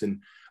post. And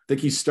I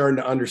think he's starting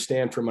to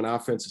understand from an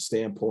offensive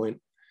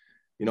standpoint,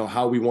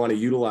 how we want to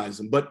utilize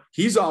him. But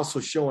he's also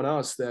showing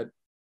us that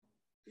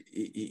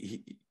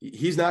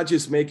he's not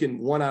just making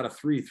 1 out of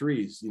 3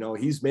 threes.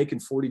 He's making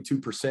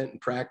 42% in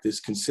practice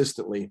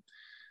consistently.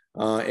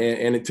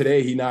 And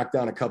today he knocked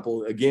down a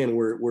couple again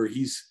where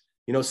he's,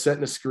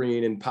 setting a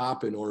screen and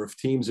popping, or if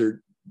teams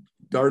are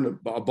darting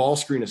a ball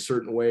screen a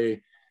certain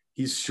way,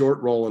 he's short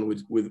rolling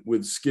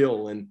with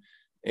skill.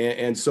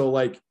 And so,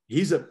 like,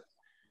 he's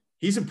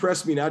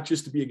impressed me, not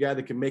just to be a guy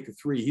that can make a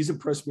 3. He's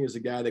impressed me as a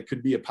guy that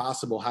could be a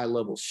possible high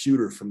level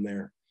shooter from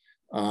there.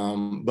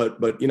 But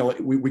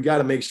we got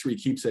to make sure he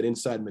keeps that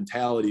inside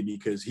mentality,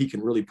 because he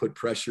can really put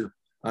pressure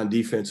on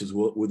defenses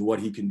with what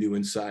he can do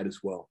inside as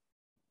well.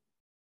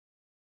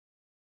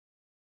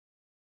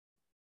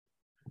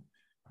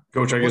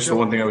 Coach, I guess the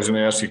one thing I was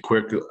going to ask you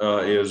quick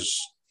is,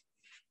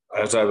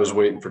 as I was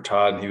waiting for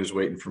Todd and he was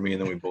waiting for me,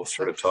 and then we both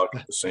started talking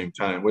at the same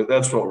time.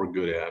 That's what we're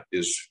good at,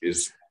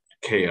 is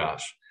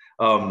chaos.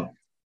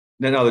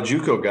 Now the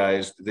JUCO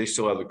guys, they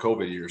still have the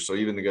COVID year. So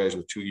even the guys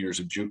with 2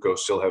 years of JUCO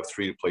still have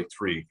 3 to play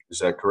 3. Is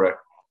that correct?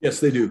 Yes,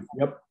 they do.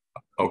 Yep.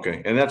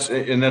 Okay. And that's,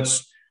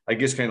 I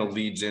guess, kind of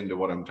leads into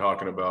what I'm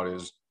talking about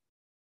is,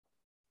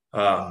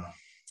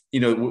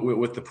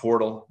 with the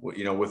portal,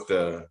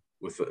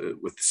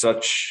 with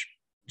such,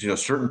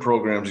 certain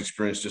programs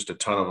experience just a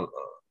ton of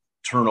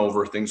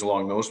turnover, things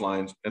along those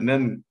lines. And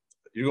then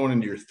you're going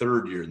into your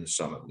 3rd year in the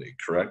Summit League,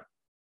 correct?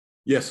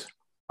 Yes.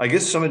 I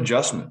guess some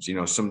adjustments,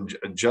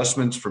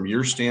 from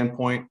your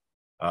standpoint.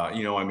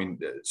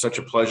 Such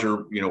a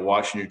pleasure,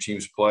 watching your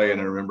teams play.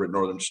 And I remember at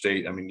Northern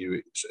State,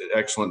 it's an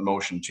excellent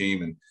motion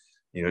team,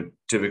 and,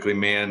 typically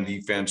man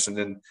defense. And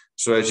then,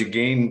 so as you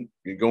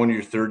go into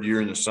your 3rd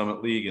year in the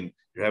Summit League, and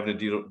you're having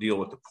to deal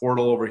with the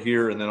portal over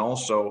here. And then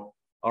also,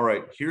 all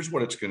right, here's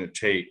what it's going to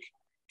take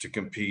to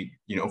compete,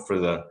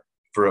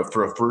 for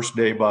a first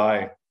day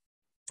bye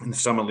in the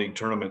Summit League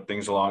tournament,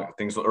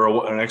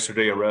 or an extra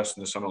day of rest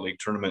in the Summit League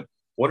tournament.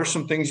 What are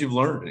some things you've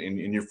learned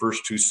in your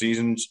first 2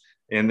 seasons,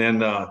 and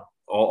then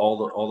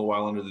all the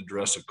while under the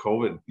duress of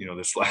COVID,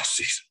 this last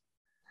season?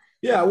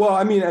 Yeah, well,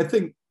 I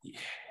think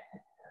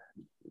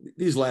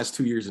these last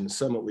 2 years in the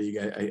Summit League,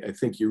 I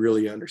think you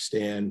really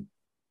understand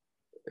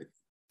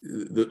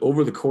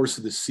over the course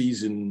of the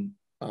season,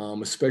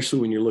 especially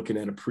when you're looking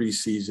at a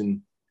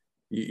preseason,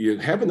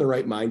 you're having the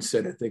right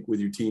mindset, I think, with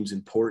your team's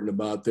important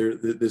about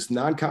this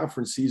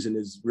non-conference season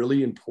is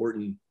really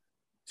important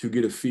to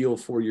get a feel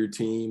for your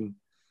team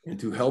and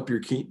to help your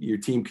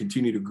team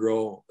continue to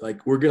grow.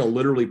 Like, we're going to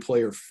literally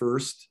play our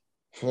first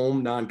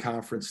home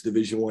non-conference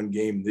Division I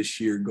game this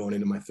year going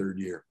into my third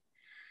year.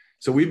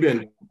 So we've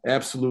been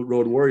absolute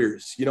road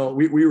warriors. You know,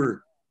 we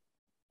were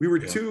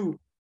 2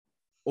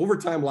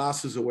 overtime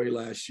losses away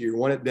last year,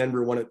 one at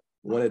Denver, one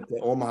at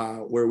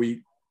Omaha, where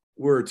we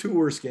were our 2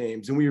 worst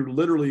games. And we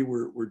literally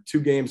were 2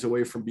 games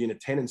away from being a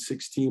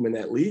 10-6 team in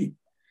that league.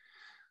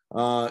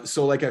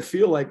 So like, I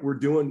feel like we're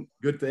doing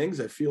good things.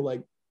 I feel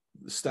like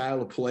the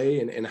style of play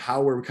and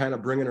how we're kind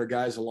of bringing our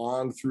guys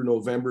along through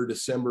November,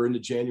 December into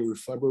January,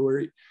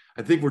 February,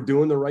 I think we're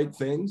doing the right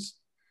things.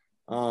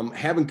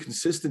 Having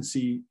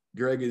consistency,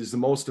 Greg, is the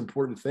most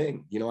important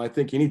thing. You know, I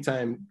think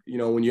anytime, you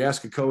know, when you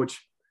ask a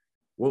coach,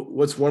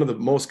 what's one of the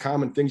most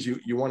common things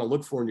you want to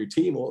look for in your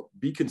team? Well,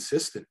 be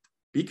consistent.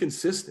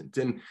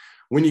 And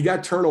when you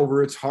got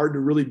turnover, it's hard to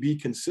really be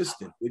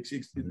consistent.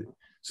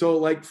 So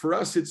like for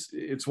us,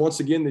 it's once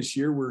again this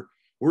year,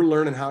 we're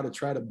learning how to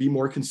try to be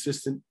more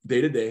consistent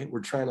day to day. We're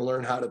trying to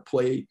learn how to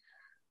play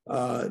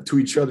to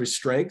each other's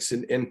strengths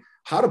and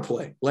how to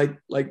play. Like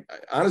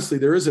honestly,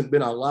 there hasn't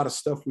been a lot of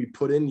stuff we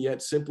put in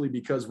yet, simply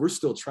because we're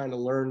still trying to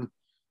learn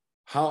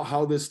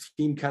how this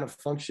team kind of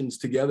functions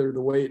together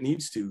the way it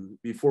needs to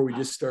before we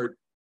just start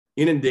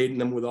inundating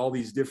them with all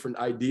these different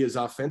ideas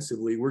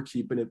offensively. We're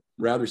keeping it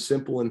rather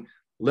simple and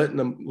letting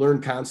them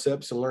learn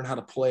concepts and learn how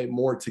to play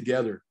more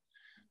together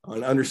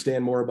and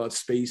understand more about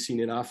spacing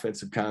and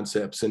offensive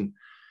concepts. And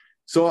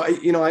so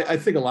I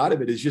think a lot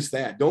of it is just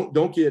that.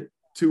 Don't get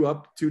too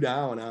up, too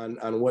down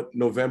on what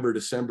November,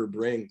 December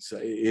brings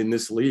in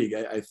this league.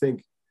 I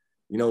think,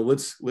 you know,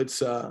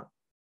 it's a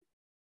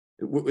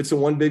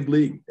one big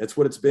league. That's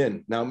what it's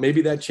been. Now,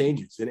 maybe that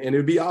changes, and it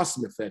would be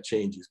awesome if that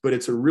changes, but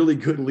it's a really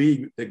good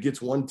league that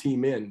gets one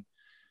team in,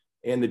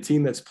 and the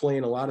team that's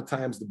playing a lot of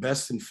times the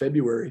best in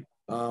February,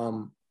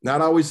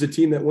 not always the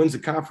team that wins the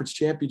conference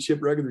championship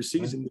regular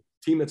season, the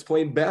team that's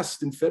playing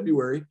best in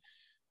February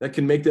that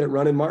can make that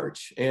run in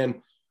March.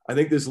 And I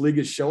think this league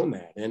has shown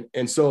that.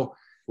 And so,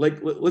 like,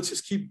 let's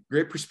just keep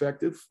great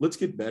perspective. Let's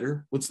get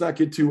better. Let's not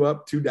get too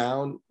up, too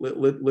down.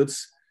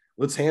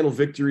 Let's handle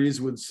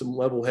victories with some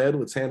level head.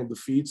 Let's handle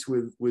defeats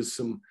with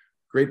some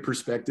great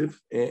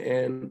perspective,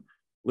 and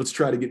let's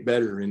try to get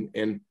better.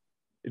 And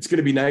it's going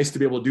to be nice to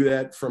be able to do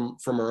that from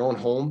our own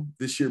home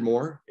this year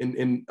more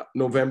in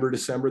November,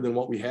 December than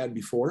what we had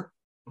before.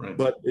 Right.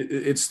 But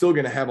it's still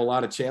going to have a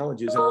lot of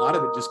challenges, and a lot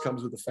of it just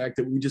comes with the fact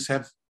that we just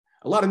have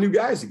a lot of new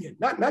guys again,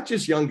 not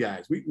just young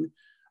guys.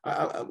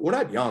 We're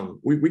not young.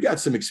 We got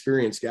some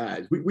experienced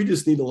guys. We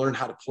just need to learn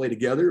how to play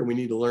together, and we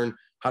need to learn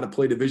how to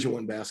play Division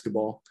I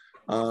basketball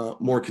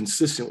more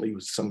consistently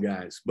with some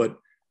guys. But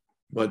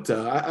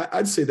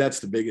I'd say that's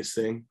the biggest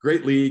thing.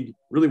 Great league,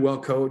 really well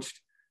coached.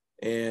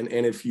 And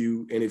if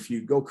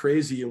you go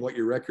crazy in what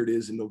your record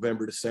is in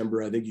November,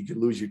 December, I think you could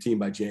lose your team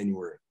by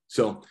January.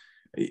 So,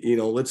 you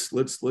know, let's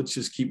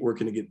just keep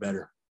working to get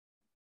better.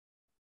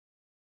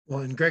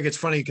 Well, and Greg, it's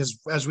funny because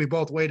as we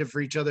both waited for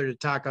each other to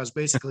talk, I was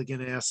basically going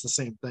to ask the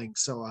same thing.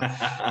 So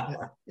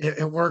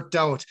it worked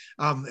out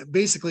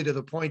basically to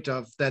the point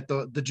of that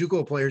the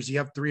JUCO players, you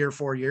have 3 or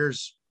 4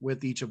 years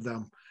with each of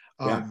them,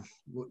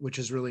 which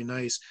is really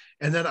nice.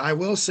 And then I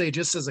will say,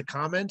 just as a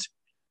comment,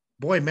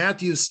 boy,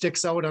 Matthews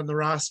sticks out on the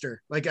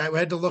roster. Like, I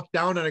had to look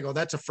down and I go,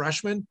 that's a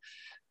freshman,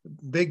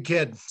 big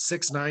kid,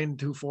 6'9",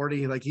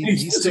 240. Like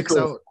he sticks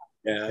out.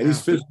 Yeah, and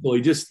he's physical.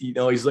 He just, you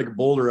know, he's like a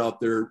boulder out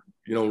there,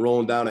 you know,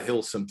 rolling down a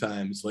hill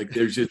sometimes. Like,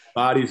 there's just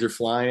bodies are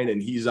flying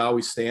and he's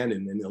always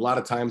standing. And a lot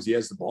of times he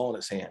has the ball in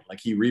his hand.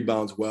 Like, he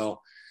rebounds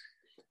well.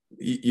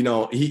 You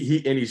know,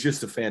 he's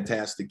just a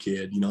fantastic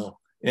kid, you know.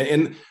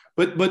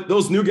 But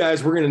those new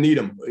guys, we're going to need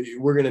them.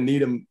 We're going to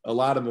need them, a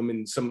lot of them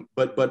in some.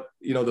 But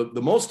you know,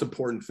 the most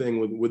important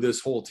thing with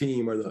this whole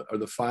team are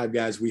the 5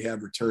 guys we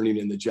have returning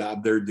in the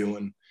job they're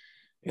doing,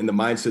 and the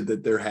mindset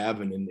that they're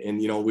having. And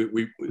you know,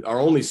 we are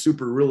only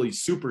really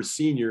super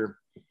senior.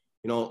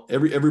 You know,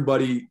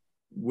 everybody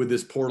with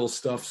this portal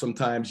stuff,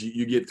 sometimes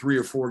you get 3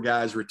 or 4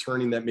 guys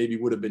returning that maybe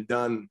would have been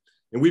done.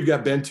 And we've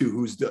got Bentu,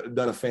 who's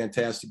done a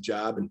fantastic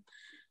job. And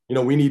you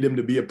know, we need him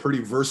to be a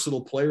pretty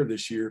versatile player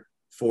this year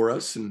for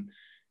us and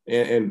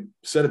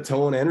set a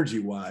tone energy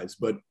wise.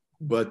 But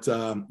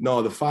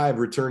no, the 5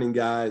 returning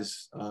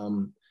guys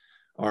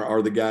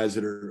are the guys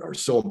that are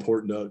so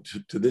important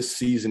to this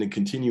season and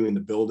continuing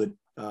to build it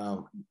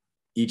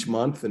each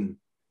month and,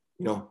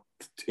 you know,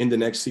 into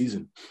next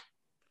season.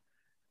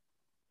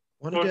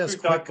 We've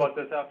talked about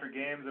this after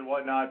games and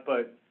whatnot,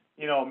 but,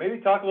 you know, maybe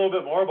talk a little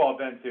bit more about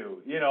Bentu,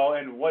 you know,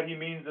 and what he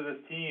means to this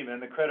team and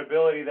the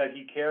credibility that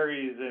he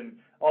carries and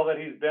all that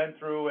he's been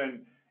through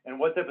and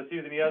what type of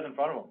season he has in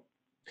front of him.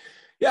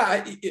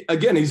 Yeah,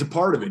 again, he's a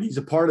part of it. He's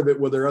a part of it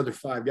with their other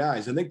 5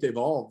 guys. I think they've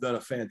all done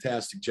a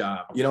fantastic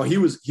job. You know, he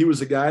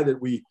was a guy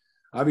that we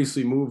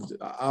obviously moved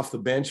off the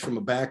bench from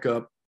a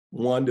backup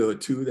 1 to a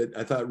 2 that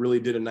I thought really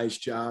did a nice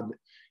job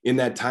in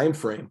that time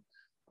frame.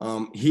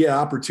 He had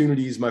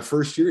opportunities my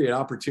first year. He had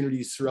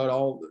opportunities throughout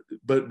all,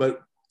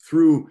 but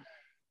through,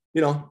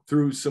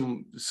 through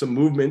some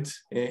movement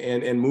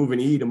and moving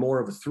E to more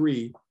of a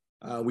 3,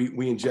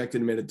 we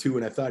injected him at a 2,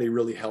 and I thought he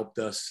really helped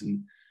us.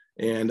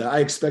 And I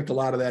expect a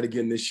lot of that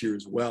again this year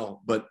as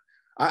well. But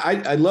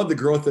I love the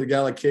growth that a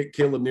guy like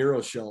Caleb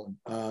Nero's shown.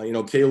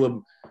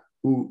 Caleb,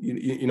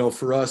 who,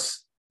 for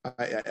us,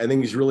 I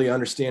think he's really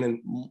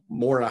understanding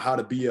more how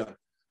to be a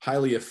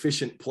highly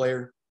efficient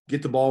player,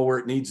 get the ball where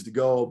it needs to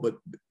go, but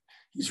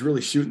he's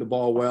really shooting the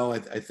ball well. I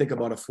think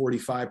about a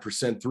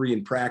 45% 3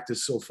 in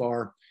practice so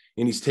far,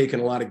 and he's taken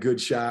a lot of good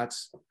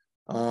shots.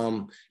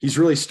 He's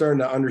really starting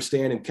to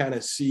understand and kind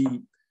of see,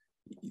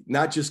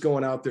 not just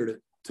going out there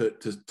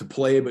to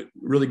play, but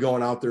really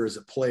going out there as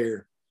a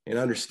player and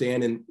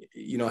understanding,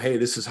 hey,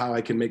 this is how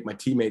I can make my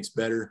teammates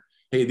better.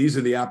 Hey, these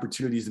are the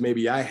opportunities that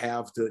maybe I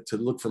have to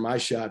look for my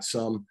shot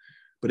some.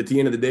 But at the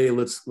end of the day,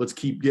 let's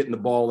keep getting the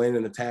ball in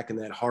and attacking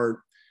that hard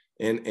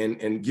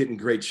and getting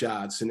great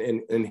shots.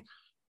 And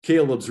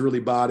Caleb's really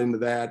bought into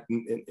that.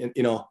 And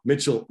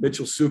Mitchell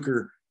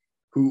Suker,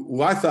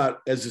 who I thought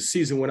as the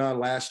season went on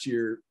last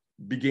year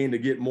began to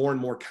get more and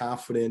more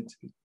confident,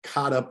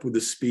 caught up with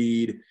the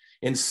speed,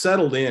 and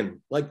settled in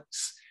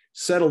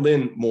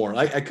more.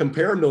 I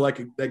compare him to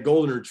like that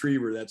golden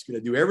retriever that's going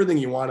to do everything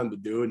you want him to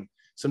do. And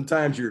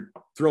sometimes you're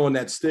throwing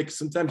that stick,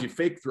 sometimes you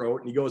fake throw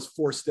it and he goes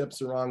 4 steps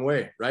the wrong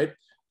way, right?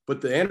 But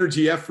the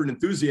energy, effort,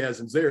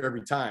 enthusiasm's there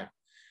every time.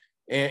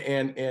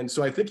 And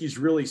so I think he's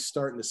really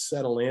starting to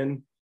settle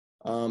in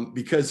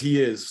because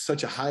he is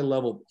such a high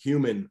level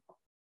human,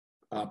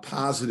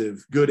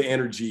 positive, good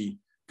energy,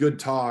 good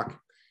talk.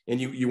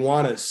 And you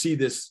want to see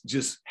this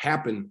just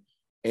happen.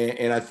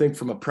 And I think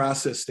from a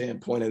process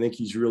standpoint, I think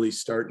he's really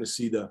starting to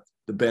see the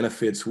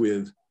benefits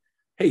with,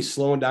 hey,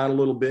 slowing down a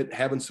little bit,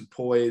 having some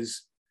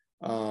poise,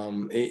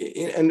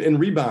 and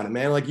rebounding,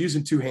 man, like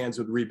using 2 hands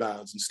with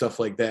rebounds and stuff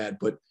like that.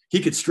 But he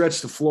could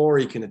stretch the floor.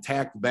 He can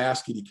attack the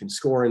basket. He can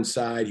score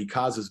inside. He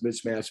causes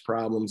mismatch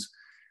problems.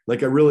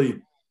 Like I really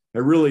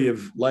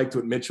have liked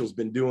what Mitchell's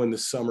been doing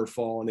this summer,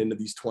 falling into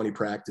these 20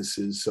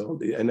 practices. So,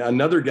 and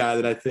another guy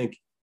that I think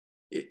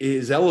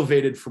is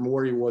elevated from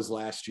where he was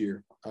last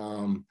year.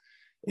 The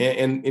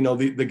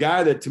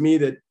guy that to me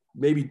that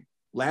maybe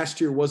last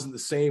year wasn't the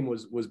same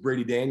was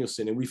Brady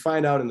Danielson. And we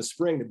find out in the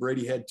spring that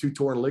Brady had 2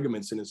 torn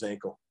ligaments in his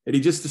ankle and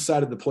he just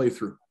decided to play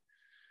through,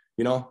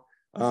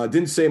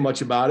 didn't say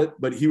much about it,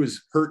 but he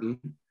was hurting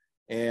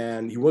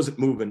and he wasn't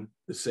moving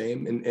the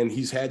same. And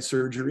he's had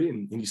surgery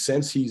and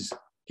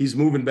he's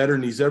moving better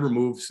than he's ever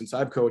moved since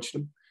I've coached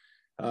him.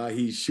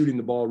 He's shooting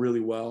the ball really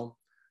well.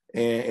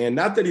 And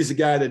not that he's a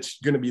guy that's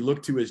going to be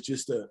looked to as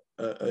just a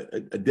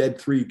dead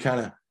 3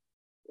 kind of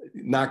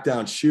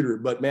knockdown shooter,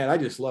 but man, I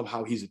just love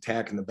how he's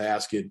attacking the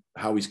basket,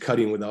 how he's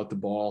cutting without the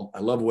ball. I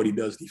love what he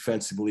does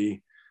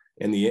defensively,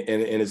 and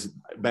his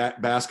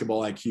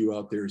basketball IQ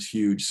out there is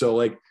huge. So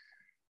like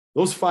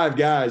those 5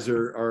 guys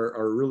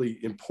are really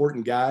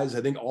important guys.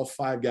 I think all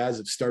 5 guys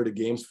have started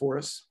games for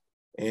us,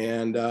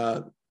 and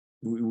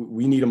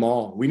we need them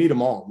all. We need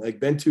them all.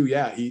 Like Bentu,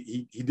 yeah,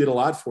 he did a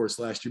lot for us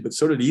last year, but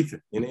so did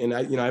Ethan. And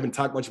I haven't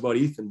talked much about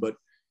Ethan, but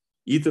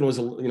Ethan was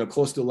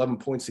close to 11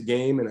 points a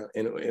game and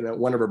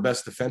one of our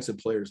best defensive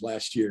players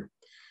last year.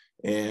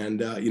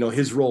 And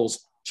his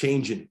role's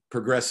changing,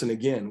 progressing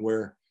again,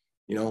 where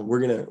we're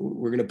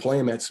gonna play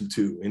him at some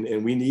 2,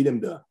 and we need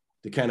him to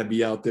kind of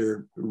be out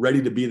there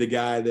ready to be the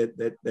guy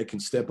that can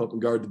step up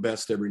and guard the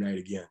best every night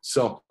again.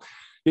 So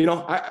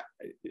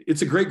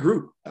it's a great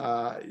group.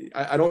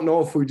 I don't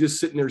know if we're just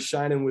sitting there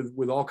shining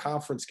with all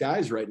conference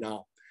guys right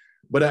now,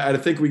 but I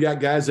think we got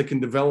guys that can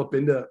develop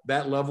into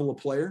that level of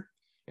player.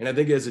 And I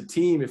think as a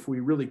team, if we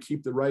really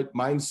keep the right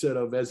mindset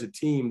of as a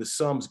team, the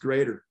sum's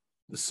greater,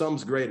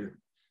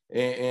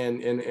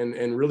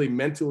 and really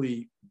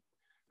mentally,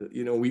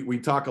 we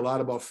talk a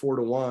lot about 4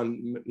 to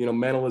 1,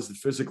 mental is the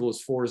physical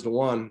is 4 is to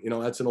 1,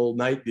 that's an old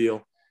night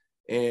deal.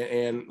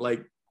 And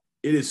like,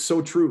 it is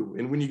so true.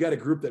 And when you got a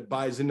group that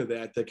buys into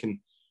that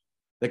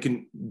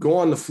can go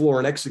on the floor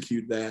and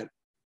execute that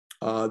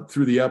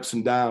through the ups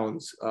and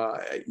downs,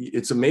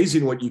 it's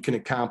amazing what you can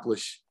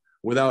accomplish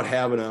without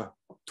having a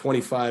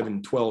 25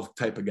 and 12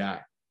 type of guy.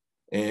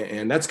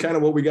 And that's kind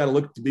of what we got to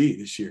look to be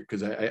this year.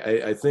 Cause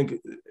I think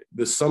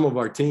the sum of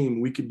our team,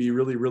 we could be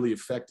really, really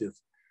effective.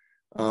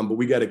 But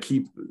we got to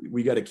keep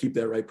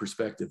that right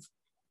perspective.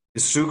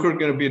 Is Suker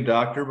going to be a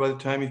doctor by the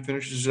time he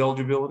finishes his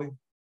eligibility?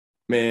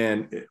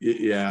 Man,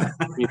 yeah.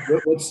 I mean,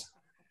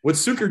 what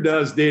Suker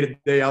does day to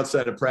day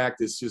outside of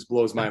practice just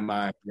blows my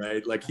mind,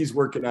 right? Like he's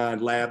working on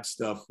lab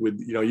stuff with,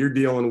 you're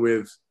dealing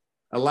with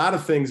a lot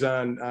of things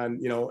on, I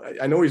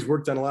know he's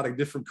worked on a lot of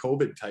different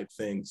COVID type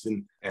things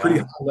and pretty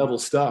high level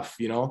stuff.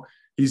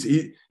 He's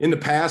in the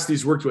past,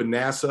 he's worked with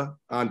NASA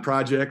on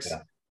projects.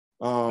 Yeah.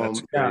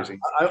 That's crazy.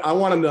 I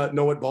want him to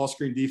know what ball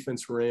screen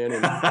defense we're in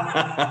and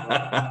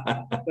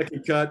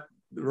second cut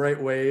the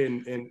right way.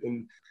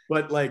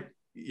 But like,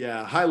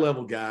 yeah, high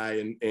level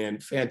guy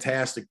and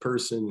fantastic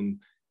person.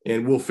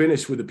 And we'll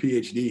finish with a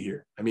PhD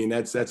here. I mean,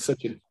 that's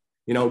such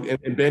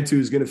and Bentu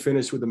is going to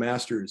finish with the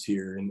Masters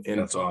here. And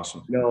that's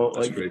awesome. That's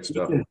like great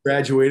stuff.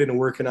 Graduated and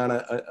working on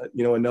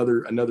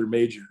another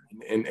major.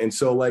 And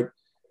so like,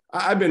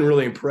 I've been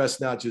really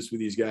impressed, not just with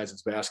these guys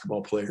as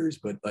basketball players,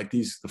 but like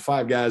the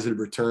 5 guys that have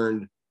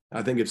returned,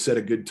 I think have set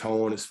a good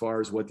tone as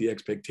far as what the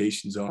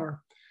expectations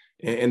are.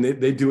 And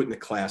they do it in the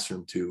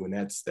classroom too. And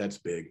that's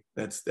big.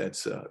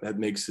 That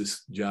makes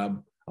this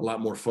job a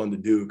lot more fun to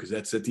do, because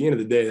that's, at the end of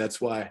the day, that's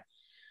why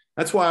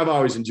I've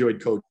always enjoyed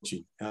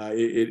coaching.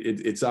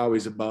 It's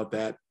always about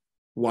that,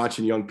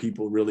 watching young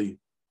people really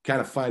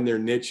kind of find their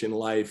niche in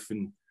life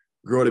and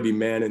grow to be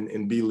men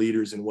and be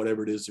leaders in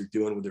whatever it is they're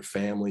doing with their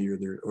family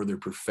or their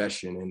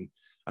profession. And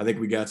I think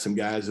we got some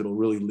guys that'll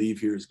really leave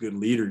here as good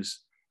leaders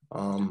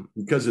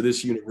because of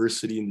this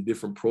university and the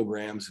different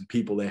programs and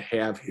people they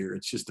have here.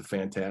 It's just a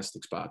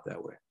fantastic spot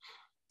that way.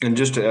 And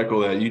just to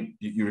echo that,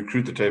 you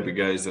recruit the type of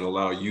guys that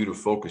allow you to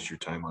focus your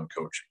time on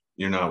coaching.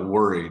 You're not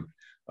worried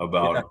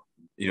about,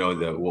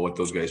 what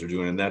those guys are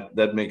doing. And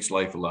that makes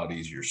life a lot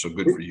easier. So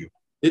good for you.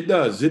 It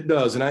does.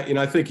 And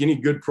I think any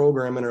good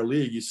program in our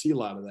league, you see a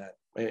lot of that.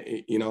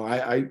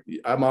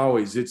 I'm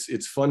always,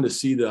 it's fun to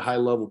see the high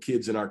level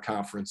kids in our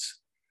conference.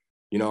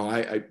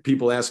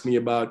 People ask me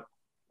about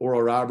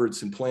Oral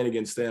Roberts and playing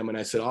against them. And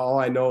I said, all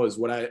I know is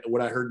what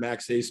I heard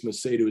Max Abmas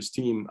say to his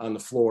team on the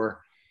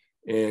floor.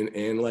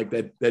 And like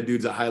that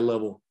dude's he's a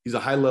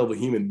high level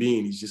human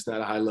being. He's just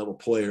not a high level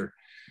player.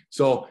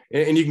 So,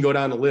 and you can go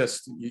down the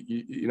list,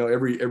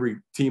 every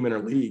team in our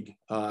league,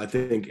 I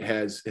think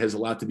has a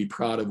lot to be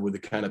proud of with the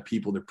kind of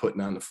people they're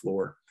putting on the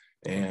floor.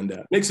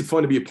 And makes it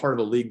fun to be a part of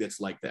a league that's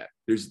like that.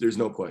 There's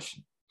no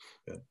question.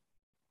 Yeah.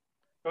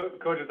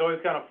 Coach, it's always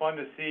kind of fun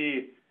to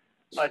see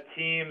a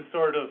team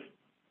sort of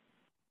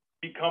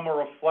become a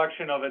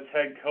reflection of its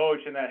head coach,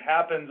 and that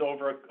happens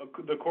over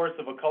the course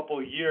of a couple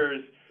of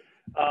years.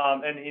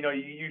 And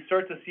you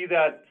start to see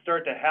that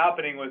start to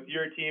happening with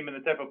your team and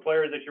the type of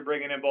players that you're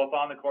bringing in, both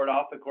on the court,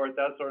 off the court,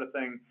 that sort of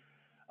thing.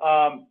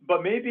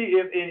 But maybe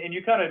and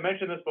you kind of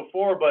mentioned this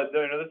before, but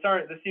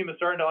this team is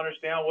starting to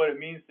understand what it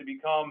means to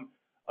become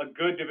a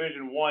good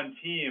Division I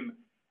team.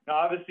 Now,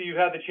 obviously, you've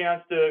had the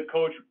chance to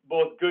coach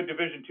both good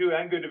Division II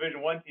and good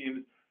Division I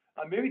teams.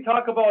 Maybe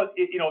talk about,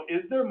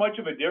 is there much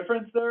of a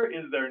difference there?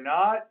 Is there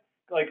not?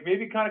 Like,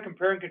 maybe kind of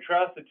compare and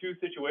contrast the two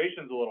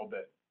situations a little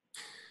bit.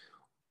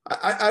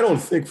 I don't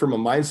think from a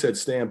mindset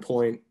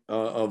standpoint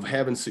of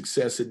having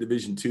success at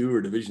Division II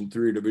or Division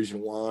III or Division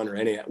I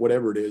or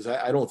whatever it is,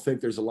 I don't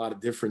think there's a lot of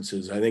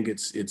differences. I think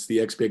it's the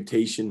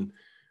expectation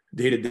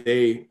day to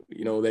day,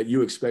 that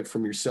you expect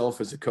from yourself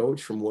as a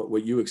coach, from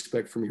what you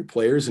expect from your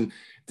players. And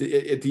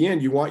at the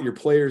end, you want your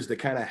players to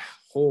kind of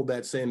hold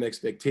that same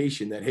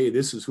expectation that, hey,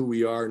 this is who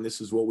we are and this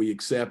is what we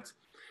accept.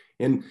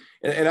 And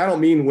I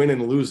don't mean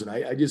winning and losing.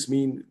 I just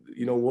mean,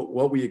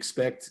 what we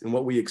expect and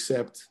what we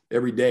accept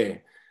every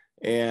day.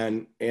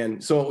 And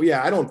so,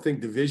 yeah, I don't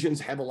think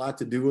divisions have a lot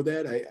to do with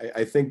that.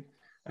 I think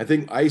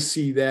I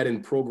see that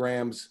in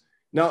programs.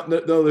 Now,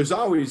 though, there's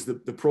always the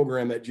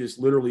program that just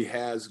literally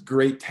has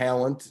great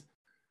talent,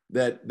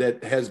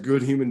 that has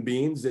good human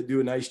beings that do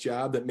a nice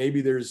job, that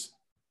maybe there's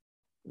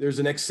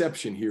an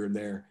exception here and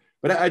there.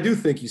 But I do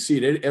think you see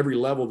it at every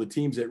level. The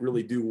teams that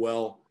really do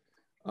well,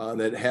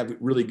 that have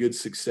really good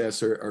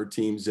success are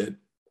teams that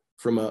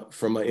from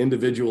an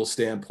individual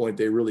standpoint,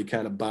 they really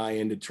kind of buy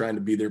into trying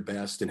to be their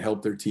best and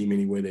help their team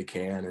any way they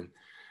can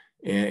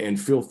and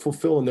feel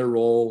fulfilling their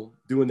role,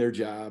 doing their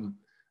job.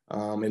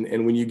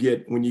 And when you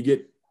get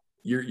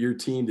your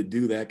team to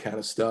do that kind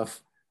of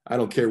stuff, I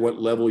don't care what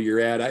level you're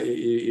at.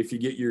 If you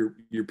get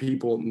your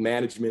people,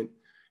 management,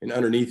 and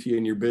underneath you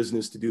in your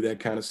business to do that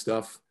kind of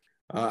stuff,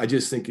 I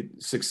just think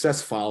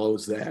success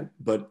follows that.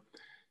 But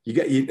you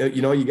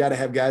got to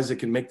have guys that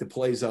can make the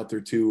plays out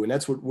there too, and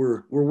that's what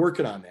we're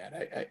working on.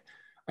 That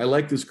I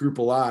like this group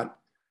a lot,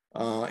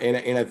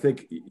 and I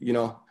think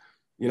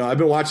I've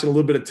been watching a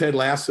little bit of Ted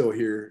Lasso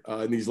here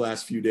in these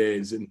last few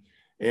days, and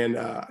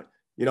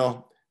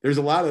there's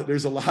a lot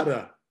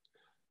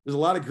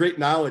of great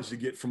knowledge to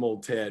get from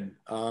old Ted.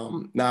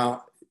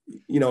 Now,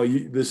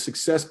 the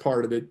success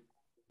part of it,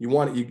 you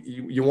want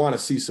to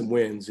see some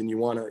wins, and you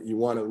want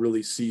to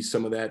really see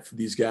some of that for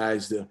these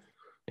guys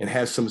and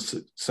have some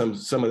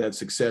of that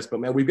success. But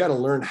man, we've got to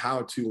learn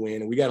how to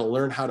win, and we got to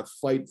learn how to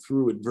fight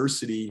through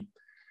adversity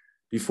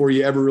before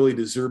you ever really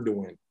deserve to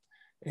win.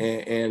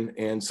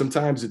 And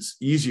sometimes it's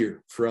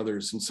easier for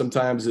others, and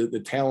sometimes the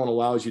talent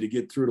allows you to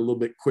get through it a little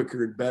bit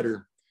quicker and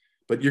better.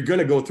 But you're going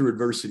to go through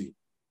adversity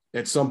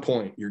at some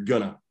point. You're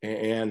gonna,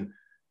 and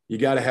you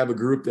got to have a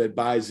group that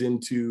buys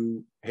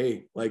into,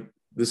 hey, like,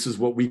 this is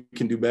what we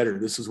can do better.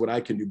 This is what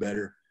I can do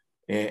better,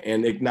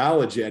 and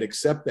acknowledge that,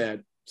 accept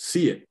that,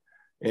 see it,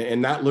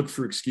 and not look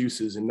for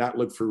excuses and not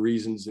look for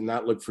reasons and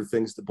not look for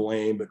things to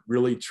blame, but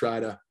really try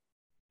to,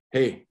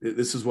 hey,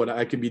 this is what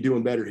I can be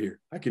doing better here.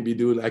 I can be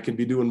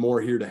doing more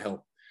here to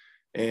help.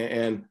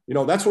 And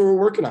that's what we're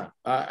working on.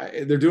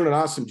 They're doing an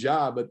awesome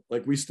job, but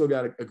like, we still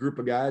got a group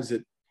of guys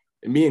that,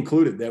 and me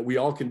included, that we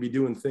all can be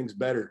doing things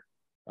better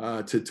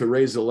to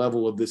raise the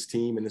level of this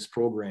team and this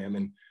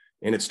program.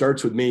 And it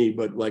starts with me,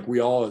 but like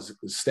we all as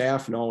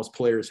staff and all as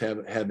players have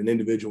an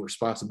individual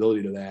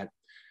responsibility to that.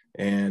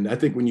 And I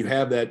think when you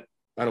have that,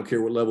 I don't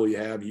care what level you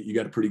have, you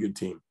got a pretty good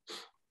team.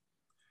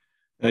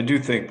 I do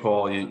think,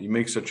 Paul, you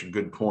make such a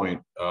good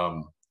point.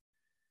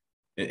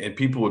 And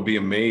people would be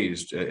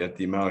amazed at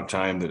the amount of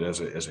time that as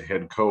a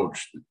head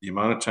coach, the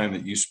amount of time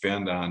that you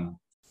spend on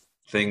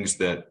things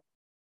that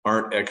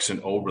aren't X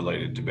and O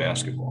related to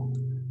basketball.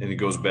 And it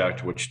goes back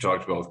to what you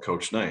talked about with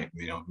Coach Knight,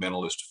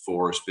 mentalist to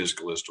 4 is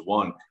physicalist to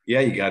 1. Yeah,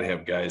 you got to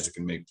have guys that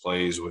can make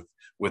plays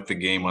with the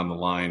game on the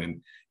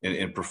line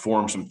and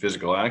perform some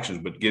physical actions,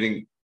 but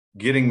getting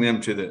them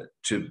to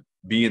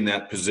be in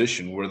that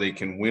position where they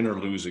can win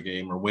or lose a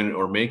game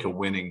or make a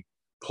winning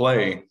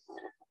play.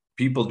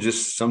 People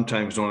just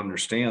sometimes don't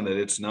understand that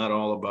it's not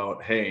all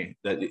about, hey,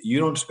 that you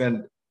don't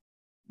spend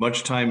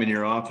much time in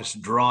your office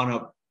drawing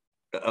up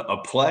a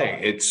play.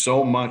 It's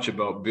so much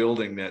about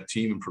building that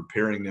team and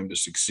preparing them to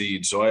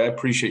succeed. So I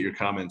appreciate your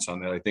comments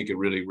on that. I think it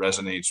really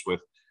resonates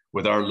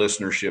with our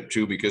listenership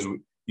too, because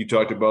you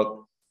talked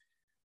about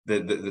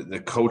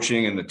the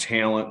coaching and the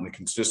talent and the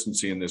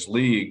consistency in this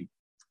league.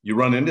 You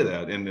run into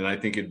that. And I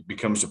think it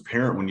becomes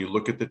apparent when you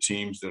look at the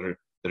teams that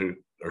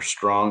are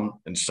strong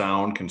and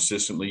sound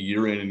consistently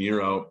year in and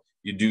year out.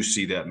 You do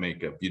see that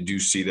makeup. You do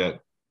see that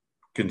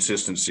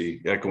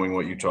consistency, echoing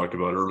what you talked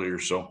about earlier.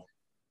 So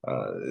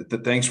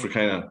thanks for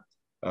kind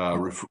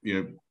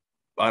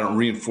of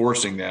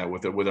reinforcing that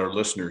with our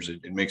listeners.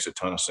 It makes a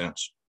ton of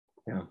sense.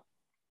 Yeah.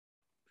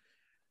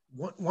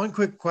 One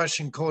quick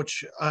question,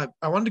 Coach. I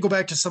wanted to go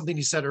back to something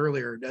you said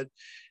earlier,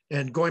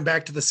 and going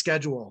back to the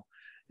schedule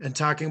and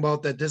talking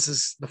about that this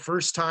is the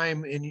first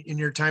time in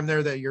your time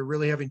there that you're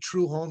really having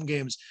true home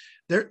games.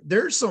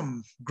 There's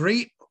some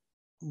great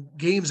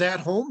games at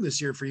home this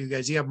year for you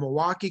guys. You have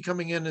Milwaukee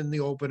coming in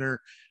the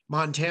opener,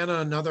 Montana,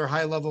 another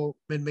high-level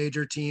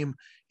mid-major team,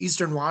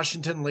 Eastern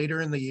Washington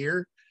later in the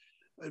year.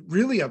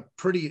 Really a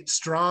pretty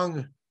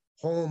strong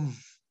home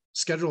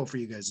schedule for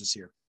you guys this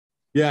year.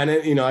 Yeah,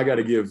 and I got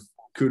to give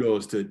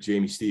kudos to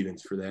Jamie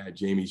Stevens for that.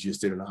 Jamie's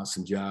just did an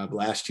awesome job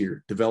last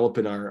year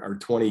developing our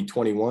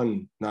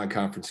 2021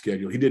 non-conference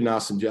schedule. He did an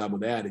awesome job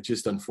with that. It's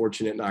just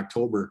unfortunate in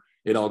October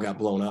it all got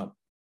blown up.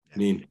 I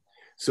mean,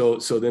 so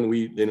then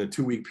we, in a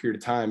 2-week period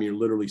of time, you're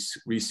literally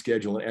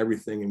rescheduling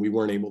everything, and we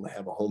weren't able to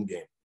have a home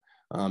game,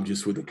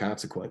 just with the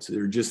consequences.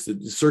 They're just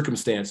the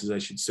circumstances, I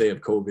should say, of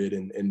COVID,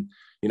 and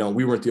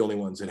we weren't the only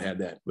ones that had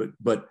that,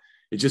 but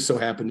it just so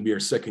happened to be our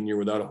second year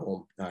without a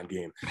home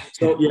game.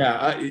 So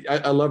yeah,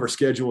 I love our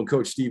schedule, and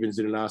Coach Stevens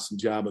did an awesome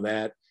job of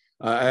that.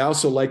 I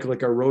also like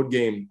our road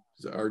games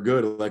are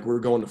good. Like we're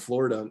going to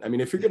Florida. I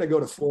mean, if you're going to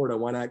go to Florida,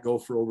 why not go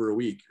for over a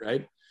week,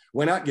 right?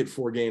 Why not get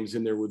 4 games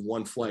in there with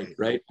one flight,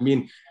 right? I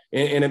mean,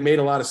 and it made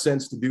a lot of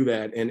sense to do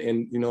that.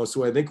 And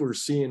so I think we're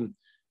seeing,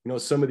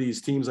 some of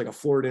these teams like a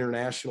Florida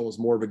International is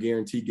more of a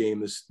guaranteed game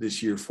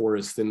this year for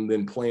us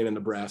than playing in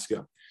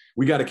Nebraska.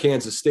 We got a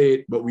Kansas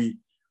State, but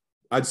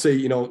I'd say,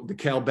 the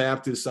Cal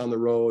Baptist on the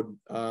road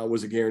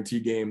was a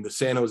guaranteed game. The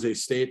San Jose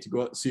State to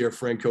go out and see our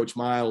friend Coach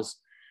Miles,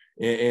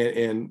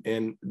 and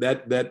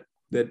that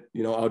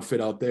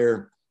outfit out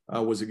there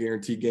was a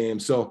guaranteed game.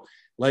 So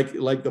like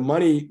the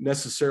money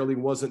necessarily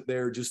wasn't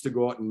there just to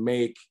go out and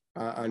make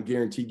on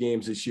guaranteed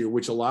games this year,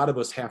 which a lot of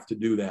us have to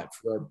do that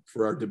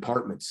for our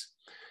departments.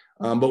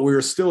 But we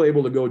were still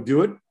able to go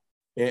do it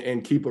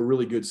and keep a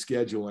really good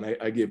schedule. And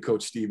I give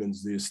Coach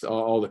Stevens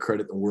all the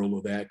credit in the world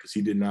with that, because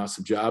he did an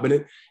awesome job.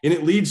 And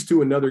it leads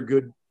to another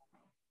good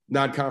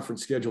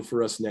non-conference schedule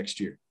for us next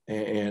year.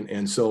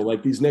 And so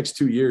like these next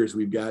 2 years,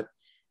 we've got,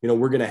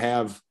 we're going to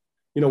have,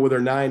 with our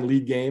 9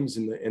 league games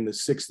and the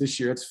 6 this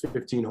year, it's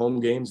 15 home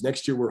games.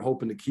 Next year, we're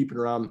hoping to keep it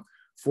around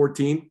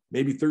 14,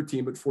 maybe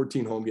 13, but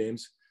 14 home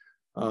games,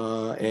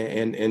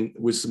 and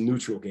with some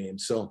neutral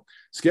games. So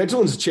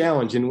scheduling is a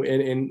challenge.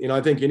 And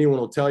I think anyone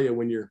will tell you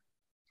when you're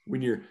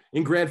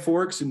in Grand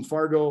Forks and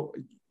Fargo,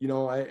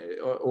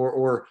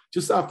 or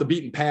just off the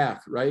beaten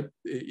path, right?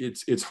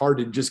 It's hard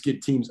to just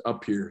get teams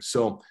up here.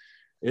 So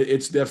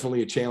it's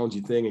definitely a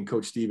challenging thing. And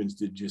Coach Stevens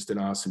did just an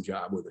awesome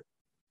job with it.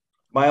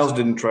 Miles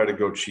didn't try to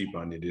go cheap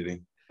on you, did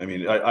he? I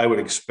mean, I would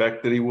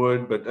expect that he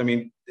would, but I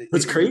mean,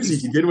 it's crazy.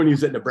 He did when he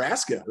was at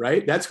Nebraska,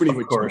 right? That's when he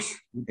would. Of course,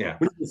 yeah.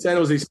 When he was at San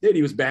Jose State,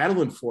 he was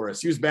battling for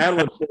us. He was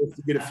battling for us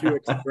to get a few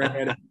extra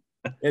grand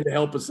and to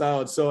help us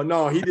out. So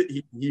no,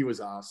 he was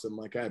awesome.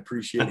 Like, I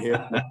appreciate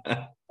him,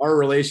 our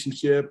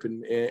relationship,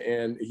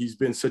 and he's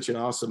been such an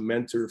awesome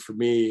mentor for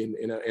me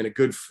and a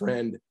good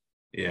friend.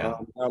 Yeah,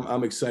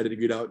 I'm excited to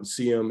get out and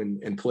see him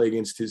and play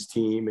against his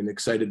team, and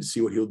excited to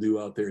see what he'll do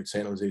out there at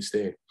San Jose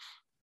State.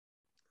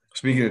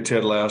 Speaking of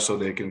Ted Lasso,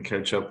 they can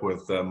catch up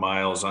with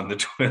Miles on the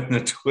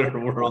Twitter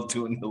world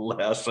doing the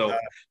Lasso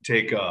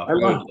takeoff. I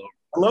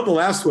love the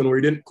last one where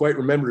he didn't quite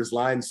remember his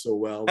lines so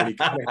well. When he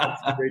kind of had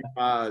some great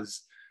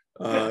pause.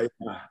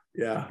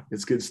 Yeah,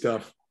 it's good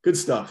stuff. Good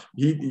stuff.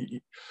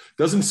 He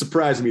doesn't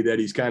surprise me that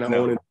he's kind of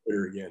owning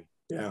Twitter again.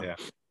 Yeah.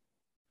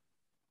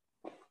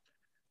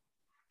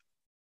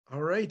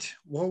 All right.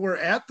 Well, we're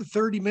at the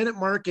 30-minute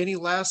mark. Any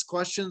last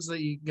questions that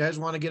you guys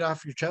want to get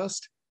off your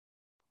chest?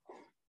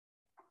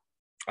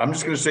 I'm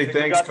just going to say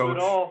thanks,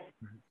 Coach.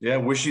 Yeah,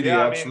 wish you the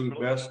absolute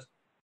best.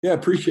 Yeah,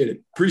 appreciate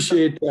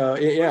it.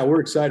 Yeah,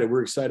 we're excited.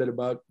 We're excited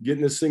about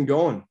getting this thing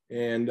going.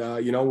 And,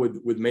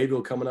 with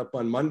Mayville coming up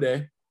on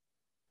Monday,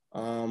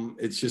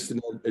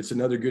 it's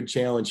another good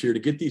challenge here to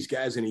get these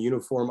guys in a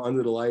uniform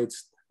under the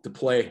lights to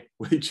play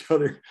with each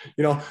other.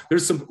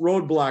 There's some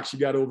roadblocks you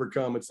got to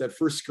overcome. It's that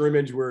first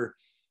scrimmage where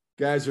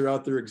guys are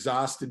out there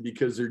exhausted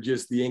because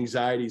the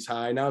anxiety's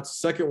high. Now it's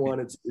the second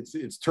one.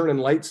 It's turning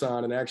lights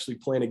on and actually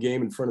playing a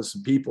game in front of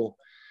some people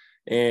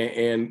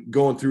and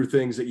going through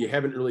things that you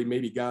haven't really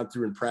maybe gone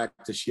through in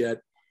practice yet.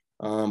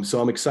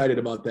 So I'm excited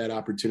about that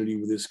opportunity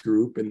with this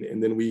group.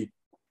 And then we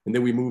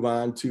move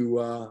on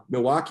to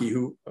Milwaukee,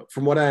 who,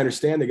 from what I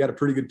understand, they got a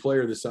pretty good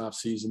player this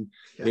offseason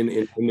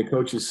in the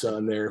coach's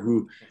son there,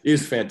 who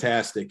is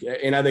fantastic.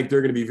 And I think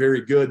they're going to be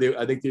very good.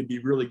 I think they'd be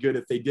really good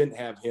if they didn't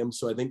have him.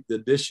 So I think the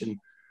addition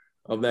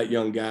of that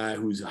young guy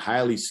who's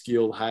highly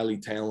skilled, highly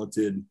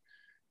talented,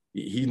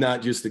 he's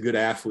not just a good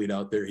athlete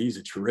out there. He's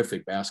a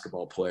terrific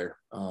basketball player.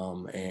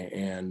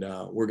 And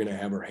we're going to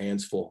have our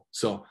hands full.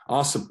 So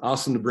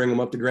awesome to bring him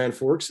up to Grand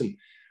Forks, and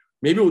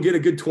maybe we'll get a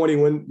good 20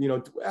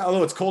 win,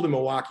 although it's cold in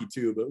Milwaukee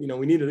too, but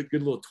we need a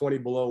good little 20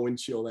 below wind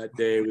chill that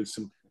day with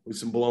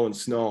some blowing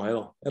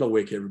snow. That'll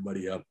wake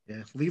everybody up.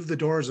 Yeah. Leave the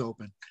doors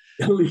open.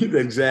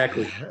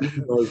 Exactly. Leave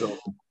the doors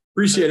open.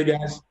 Appreciate it,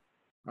 guys.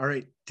 All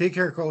right. Take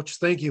care, Coach.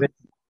 Thank you.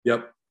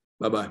 Yep.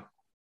 Bye-bye. All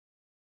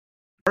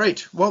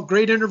right. Well,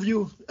 great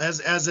interview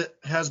as it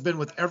has been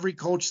with every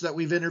coach that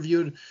we've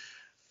interviewed.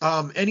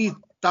 Any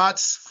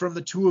thoughts from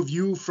the two of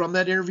you from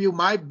that interview?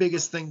 My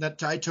biggest thing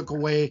that I took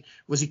away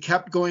was he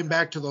kept going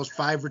back to those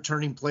 5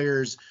 returning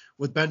players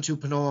with Bentu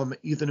Panoam,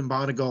 Ethan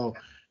Mbonigo,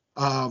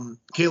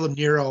 Caleb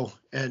Nero,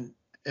 and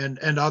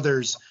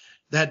others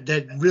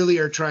that really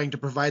are trying to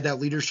provide that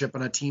leadership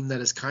on a team that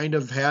has kind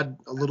of had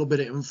a little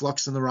bit of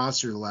influx in the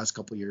roster the last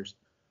couple of years.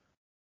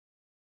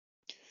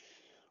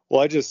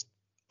 Well,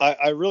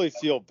 I really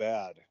feel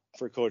bad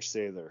for Coach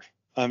Sather.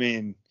 I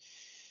mean,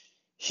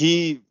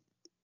 he,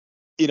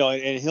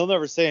 and he'll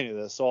never say any of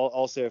this, so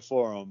I'll say it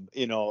for him.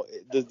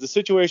 The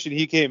situation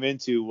he came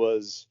into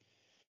was,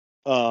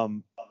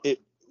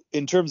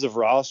 in terms of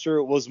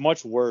roster, was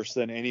much worse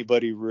than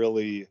anybody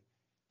really,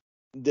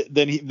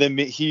 than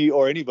he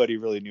or anybody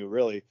really knew,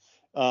 really.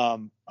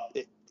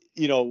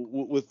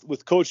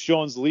 With Coach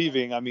Jones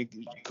leaving, I mean,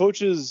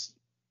 coaches,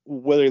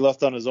 whether he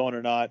left on his own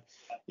or not,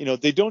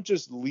 they don't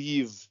just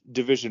leave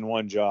Division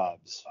I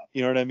jobs.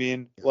 You know what I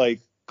mean?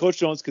 Like, Coach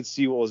Jones could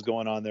see what was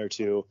going on there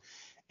too.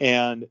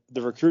 And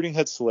the recruiting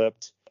had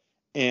slipped,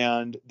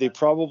 and they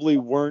probably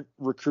weren't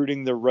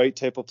recruiting the right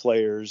type of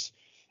players.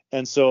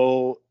 And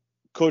so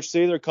Coach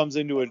Sather comes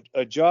into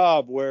a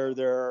job where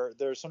there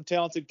are some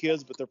talented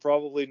kids, but they're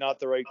probably not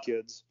the right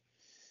kids.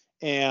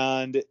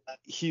 And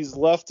he's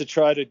left to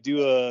try to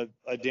do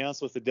a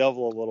dance with the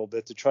devil a little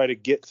bit to try to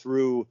get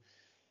through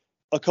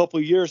a couple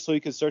of years so he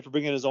can start to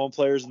bring in his own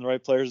players and the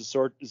right players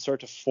and start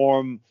to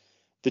form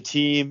the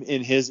team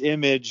in his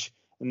image.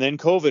 And then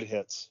COVID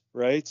hits,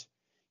 right?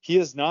 He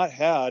has not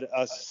had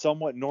a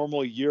somewhat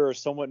normal year or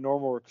somewhat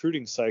normal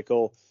recruiting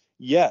cycle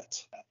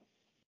yet.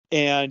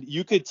 And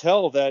you could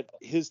tell that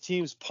his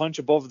teams punch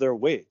above their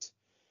weight,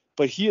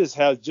 but he has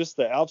had just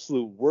the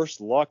absolute worst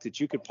luck that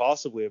you could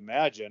possibly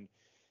imagine.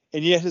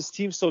 And yet his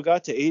team still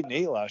got to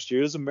 8-8 last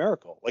year. It was a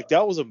miracle. Like,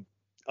 that was a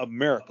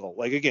miracle.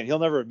 Like, again, he'll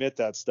never admit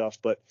that stuff,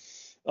 but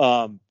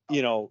I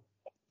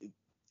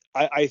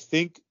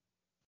think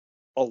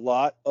a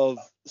lot of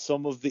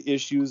some of the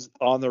issues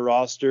on the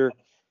roster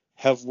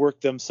have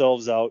worked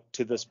themselves out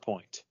to this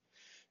point.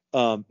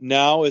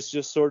 Now it's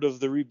just sort of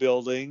the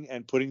rebuilding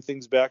and putting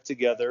things back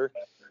together.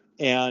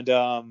 And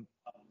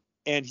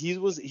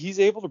he's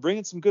able to bring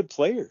in some good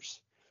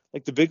players.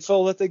 Like the big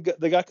fellow that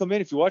they got come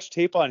in. If you watch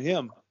tape on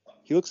him,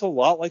 he looks a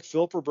lot like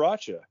Philip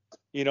Rabracha.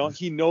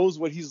 He knows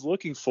what he's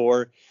looking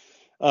for.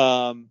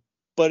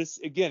 But it's,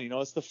 again,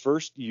 it's the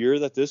first year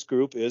that this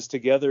group is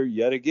together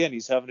yet again.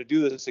 He's having to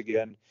do this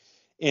again.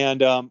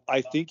 And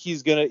I think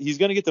he's gonna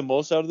get the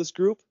most out of this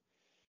group.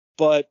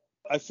 But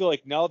I feel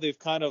like now they've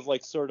kind of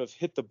like sort of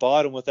hit the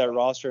bottom with that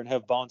roster and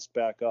have bounced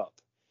back up.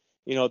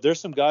 There's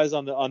some guys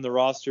on the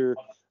roster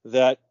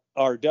that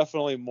are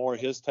definitely more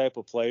his type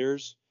of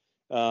players,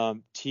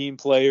 team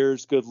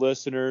players, good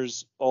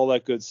listeners, all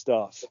that good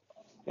stuff.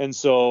 And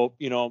so,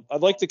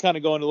 I'd like to kind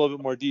of go into a little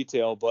bit more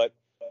detail, but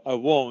I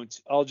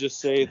won't. I'll just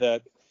say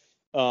that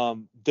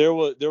there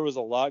was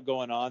a lot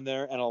going on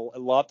there, and a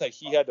lot that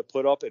he had to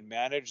put up and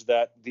manage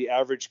that the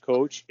average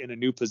coach in a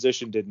new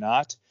position did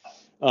not.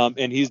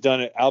 And he's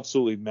done it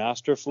absolutely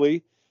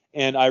masterfully.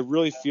 And I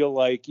really feel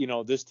like,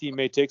 this team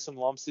may take some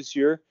lumps this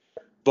year,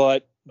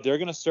 but they're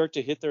going to start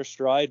to hit their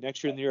stride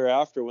next year and the year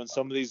after, when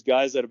some of these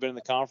guys that have been in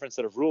the conference,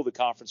 that have ruled the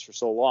conference for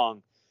so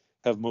long,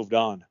 have moved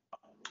on.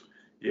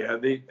 Yeah,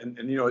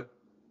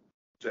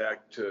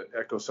 Zach, to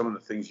echo some of the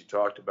things you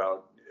talked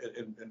about,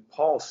 and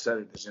Paul said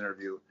in his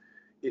interview,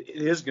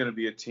 it is going to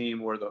be a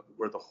team where the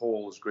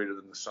whole is greater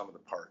than the sum of the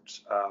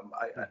parts.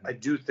 I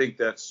do think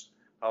that's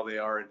how they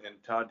are. And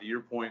Todd, to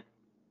your point,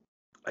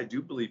 I do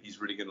believe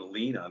he's really going to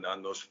lean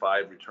on those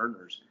 5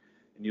 returners.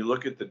 And you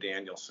look at the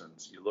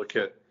Danielsons, you look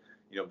at,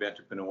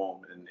 Bento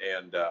Pinuom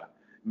and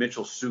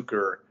Mitchell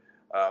Suker,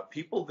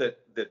 people that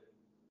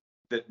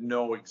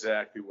know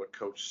exactly what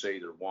Coach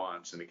Sather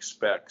wants and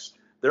expects.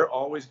 They're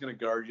always going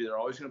to guard you. They're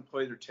always going to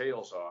play their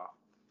tails off.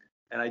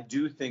 And I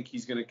do think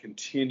he's going to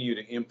continue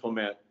to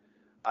implement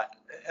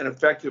an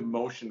effective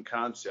motion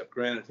concept.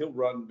 Granted, he'll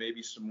run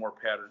maybe some more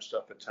pattern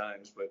stuff at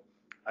times, but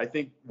I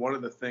think one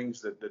of the things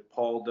that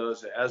Paul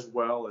does as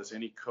well as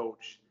any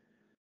coach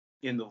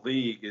in the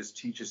league is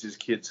teaches his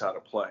kids how to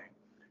play.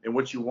 And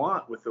what you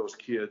want with those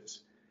kids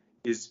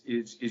is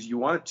you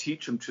want to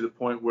teach them to the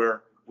point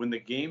where when the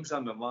game's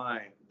on the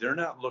line, they're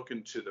not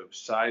looking to the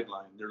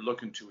sideline, they're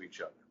looking to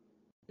each other.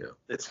 Yeah.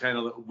 It's kind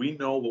of, we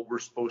know what we're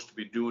supposed to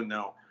be doing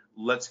now.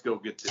 Let's go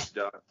get this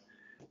done.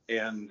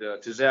 And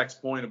to Zach's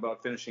point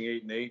about finishing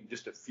 8-8,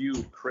 just a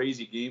few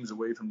crazy games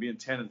away from being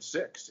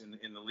 10-6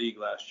 in the league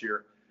last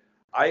year,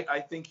 I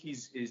think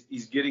he's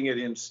getting it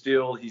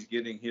instilled. He's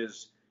getting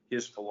his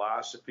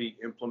philosophy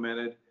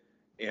implemented.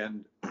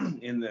 And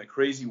in the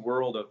crazy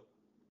world of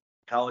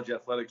college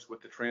athletics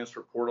with the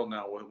transfer portal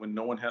now, when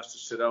no one has to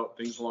sit out,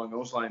 things along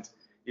those lines,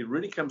 it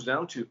really comes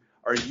down to,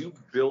 are you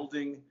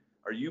building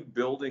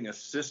a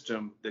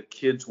system that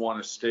kids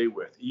want to stay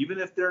with? Even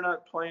if they're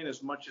not playing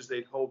as much as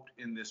they'd hoped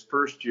in this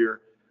first year,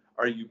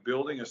 are you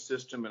building a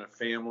system and a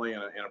family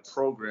and a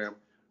program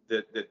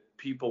that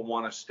people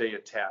want to stay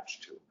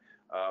attached to?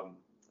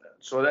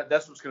 So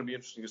that's what's going to be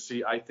interesting to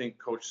see. I think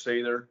Coach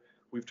Sather,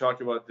 we've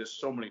talked about this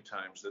so many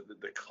times, that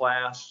the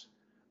class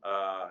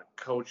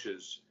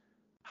coaches,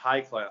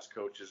 high-class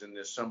coaches in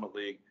this Summit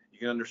League, you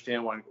can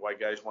understand why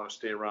guys want to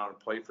stay around and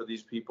play for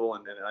these people,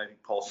 and I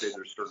think Paul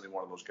Sather is certainly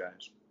one of those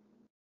guys.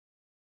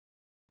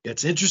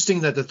 It's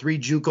interesting that the 3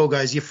 JUCO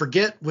guys, you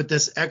forget with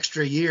this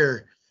extra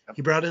year,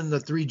 he brought in the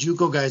 3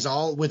 JUCO guys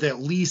all with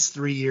at least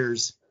 3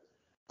 years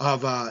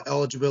of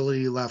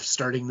eligibility left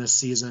starting this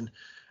season.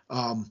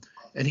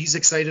 And he's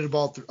excited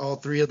about all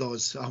 3 of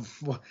those.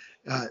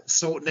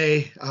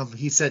 Sotne,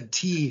 he said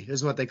T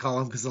is what they call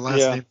him because the last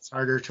name is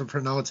harder to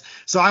pronounce.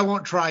 So I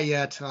won't try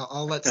yet.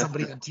 I'll let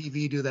somebody on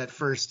TV do that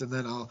first, and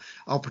then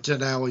I'll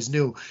pretend I always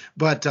knew.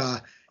 But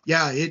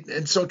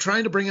and so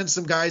trying to bring in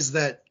some guys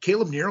that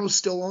Caleb Nero's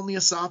still only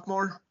a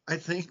sophomore, I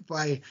think,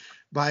 by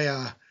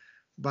the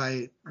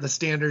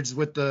standards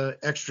with the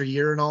extra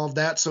year and all of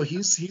that. So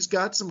he's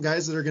got some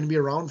guys that are going to be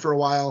around for a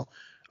while.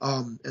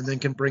 And then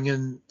can bring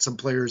in some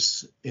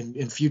players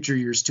in future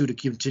years too to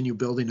continue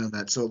building on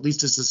that. So at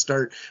least it's a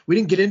start. We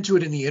didn't get into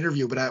it in the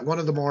interview, but one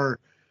of the more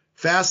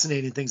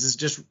fascinating things is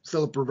just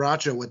Philip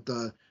Rabracha with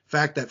the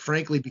fact that,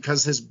 frankly,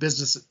 because his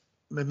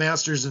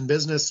master's in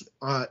business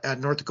at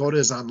North Dakota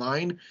is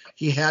online,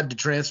 he had to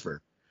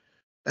transfer.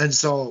 And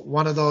so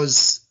one of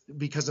those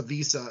because of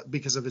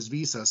his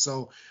visa.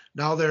 So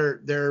now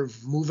they're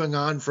moving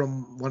on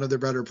from one of their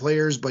better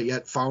players, but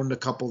yet found a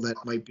couple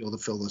that might be able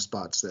to fill the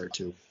spots there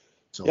too.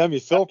 So, yeah, I mean,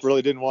 Philip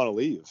really didn't want to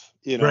leave,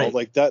 right.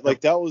 like that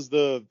was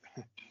the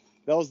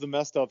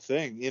messed up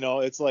thing.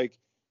 It's like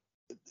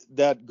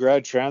that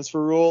grad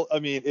transfer rule. I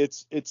mean,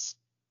 it's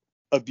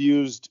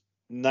abused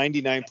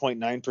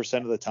 99.9%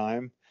 of the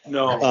time.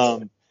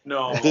 No.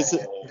 This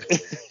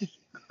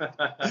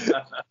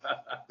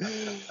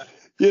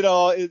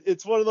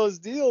it's one of those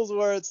deals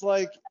where it's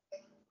like,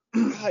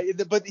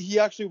 but he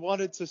actually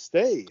wanted to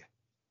stay.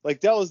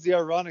 Like that was the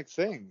ironic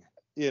thing,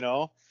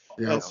 Yeah.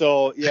 And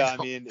so, I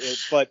mean,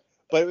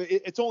 but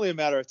it's only a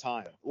matter of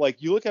time.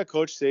 Like you look at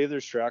Coach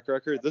Sather's track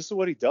record, this is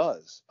what he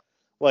does.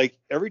 Like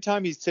every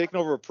time he's taken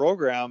over a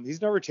program, he's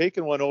never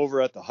taken one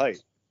over at the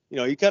height.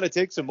 He kind of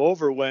takes them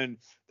over when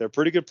they're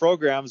pretty good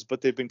programs,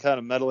 but they've been kind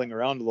of meddling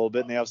around a little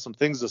bit and they have some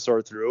things to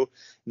sort through. And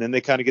then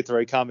they kind of get the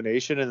right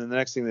combination. And then the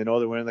next thing they know,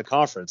 they're winning the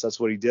conference. That's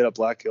what he did at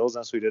Black Hills.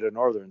 That's what he did at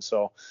Northern.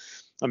 So,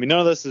 I mean,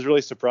 none of this has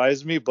really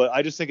surprised me, but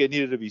I just think it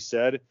needed to be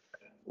said,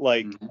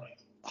 like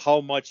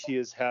how much he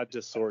has had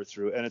to sort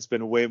through. And it's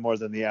been way more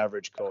than the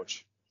average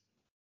coach.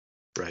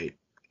 Right.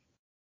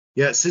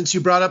 Yeah. Since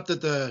you brought up that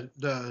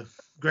the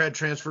grad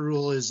transfer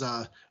rule is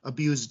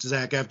abused,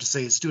 Zach, I have to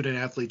say student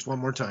athletes one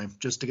more time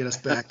just to get us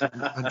back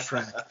on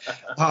track.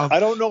 I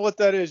don't know what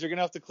that is. You're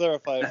gonna have to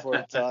clarify it for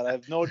me, Todd. I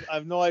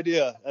have no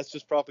idea. That's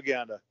just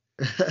propaganda.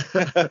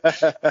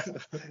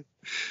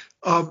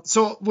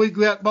 So we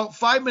got about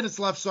 5 minutes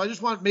left. So I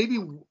just want maybe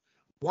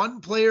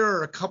one player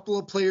or a couple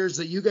of players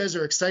that you guys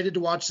are excited to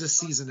watch this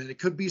season, and it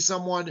could be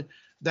someone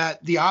that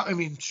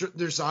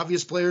there's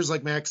obvious players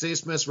like Max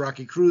Asmus,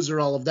 Rocky Cruiser,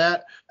 all of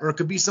that, or it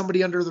could be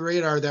somebody under the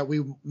radar that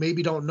we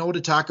maybe don't know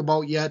to talk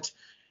about yet,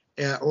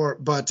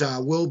 but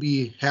will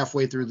be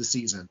halfway through the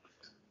season.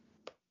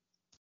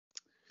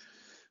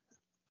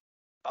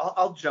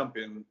 I'll jump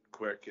in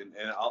quick, and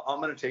I'm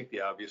going to take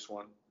the obvious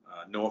one,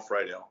 Noah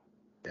Friedel.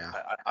 Yeah.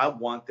 I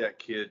want that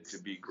kid to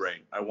be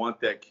great. I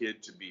want that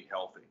kid to be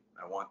healthy.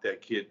 I want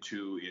that kid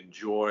to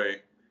enjoy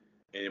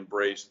and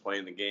embrace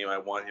playing the game. I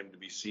want him to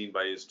be seen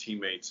by his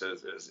teammates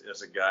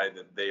as a guy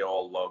that they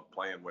all love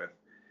playing with.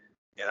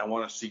 and I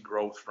want to see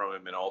growth from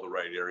him in all the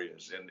right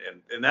areas.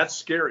 And that's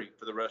scary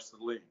for the rest of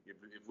the league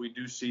if we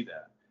do see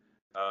that,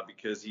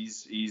 because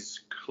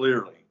he's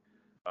clearly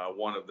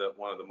one of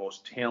the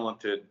most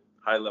talented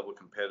high-level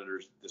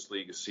competitors this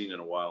league has seen in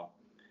a while.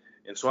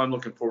 And so I'm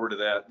looking forward to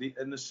that.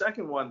 And the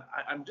second one,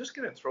 I'm just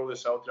going to throw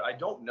this out there. I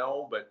don't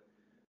know, but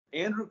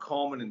Andrew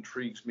Coleman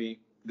intrigues me.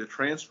 The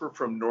transfer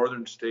from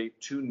Northern State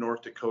to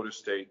North Dakota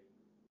State.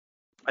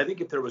 I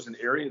think if there was an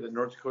area that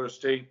North Dakota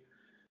State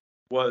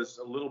was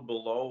a little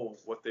below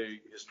what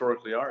they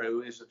historically are,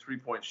 it is a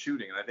three-point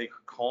shooting. And I think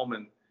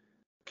Coleman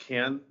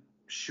can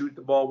shoot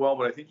the ball well,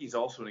 but I think he's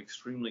also an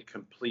extremely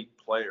complete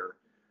player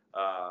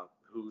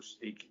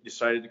he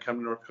decided to come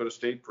to North Dakota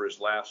State for his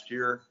last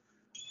year.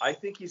 I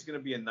think he's going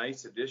to be a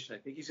nice addition. I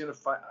think he's going to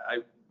fight.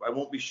 I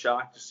won't be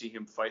shocked to see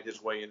him fight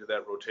his way into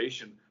that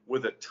rotation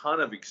with a ton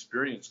of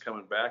experience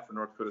coming back from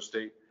North Dakota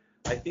State.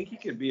 I think he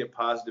can be a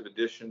positive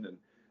addition.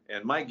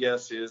 And my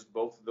guess is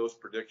both of those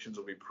predictions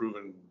will be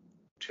proven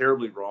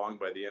terribly wrong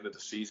by the end of the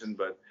season.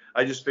 But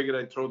I just figured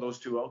I'd throw those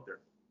two out there.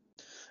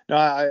 No,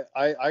 I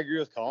agree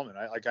with Coleman.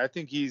 I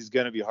think he's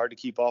going to be hard to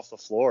keep off the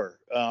floor.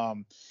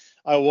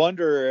 I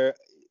wonder,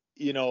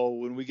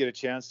 when we get a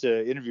chance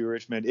to interview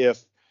Richmond,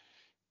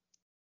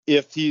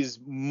 if he's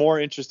more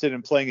interested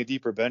in playing a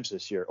deeper bench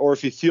this year, or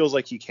if he feels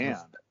like he can,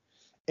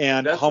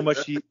 and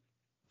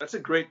That's a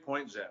great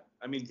point, Zach.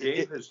 I mean,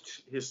 Dave has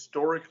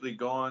historically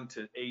gone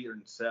to 8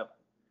 and 7.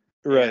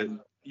 Right. And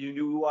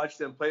you watch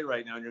them play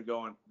right now, and you're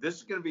going, this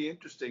is going to be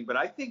interesting. But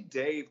I think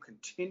Dave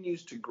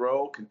continues to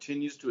grow,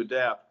 continues to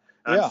adapt.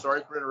 And I'm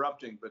sorry for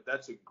interrupting, but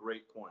that's a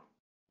great point.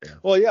 Yeah.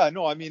 Well, yeah,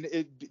 no, I mean,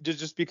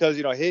 just because,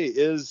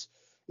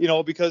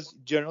 because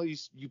generally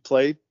you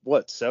play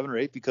 7 or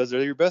 8 because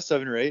they're your best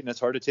 7 or 8, and it's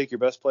hard to take your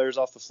best players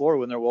off the floor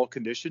when they're well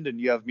conditioned and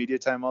you have media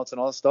timeouts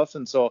and all that stuff.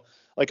 And so,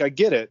 I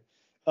get it.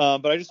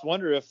 But I just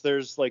wonder if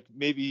there's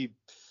maybe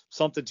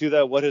something to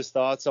that, what his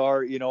thoughts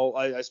are.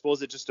 I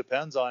suppose it just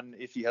depends on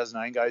if he has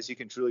 9 guys he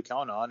can truly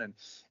count on. And,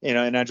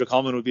 and Andrew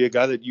Coleman would be a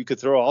guy that you could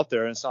throw out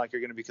there, and it's not like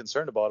you're going to be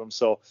concerned about him.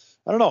 So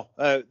I don't know.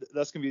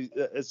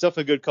 It's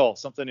definitely a good call.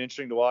 Something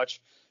interesting to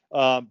watch.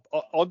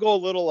 I'll go a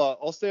little,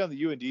 I'll stay on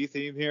the UND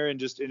theme here and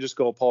just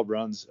go Paul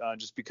Bruns,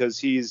 just because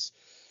he's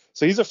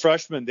a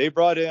freshman. They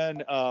brought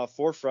in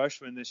 4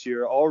 freshmen this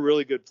year, all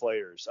really good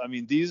players. I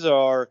mean, these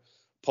are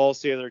Paul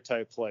Sather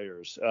type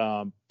players.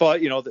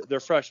 But they're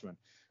freshmen.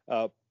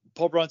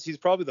 Paul Bruns, he's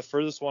probably the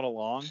furthest one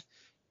along,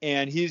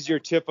 and he's your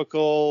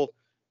typical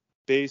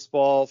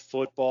baseball,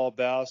 football,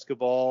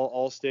 basketball,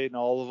 all-state and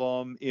all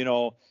of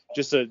them,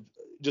 just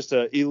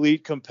a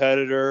elite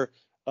competitor.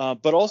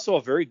 But also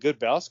a very good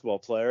basketball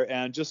player,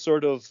 and just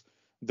sort of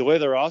the way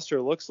the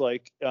roster looks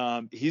like,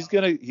 he's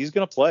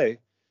gonna play.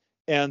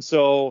 And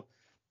so,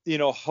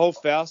 how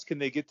fast can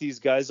they get these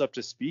guys up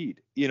to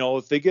speed?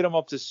 If they get him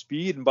up to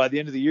speed, and by the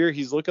end of the year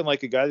he's looking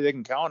like a guy that they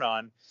can count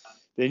on,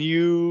 then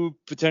you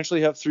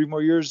potentially have 3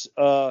 more years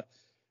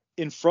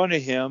in front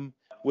of him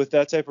with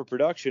that type of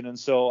production. And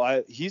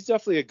so he's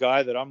definitely a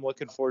guy that I'm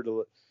looking forward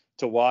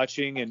to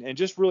watching, and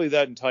just really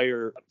that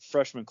entire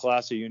freshman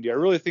class at UND. I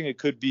really think it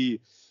could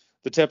be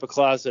the type of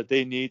class that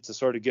they need to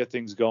sort of get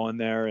things going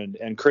there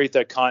and create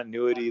that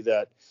continuity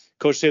that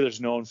Coach Sather's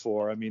known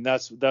for. I mean,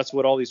 that's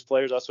what all these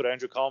players, that's what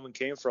Andrew Coleman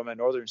came from at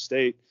Northern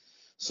State.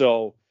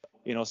 So,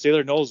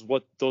 Sather knows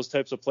what those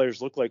types of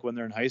players look like when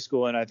they're in high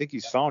school, and I think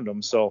he's found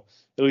them. So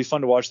it'll be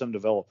fun to watch them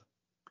develop.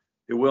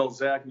 It will,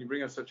 Zach, and you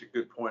bring up such a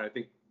good point. I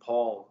think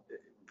Paul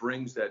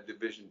brings that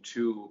Division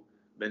II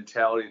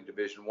mentality in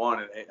Division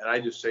I, and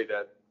I just say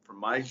that from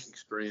my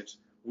experience,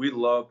 we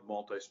loved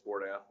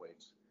multi-sport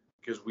athletes,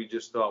 because we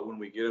just thought when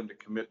we get them to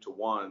commit to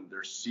one,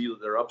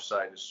 their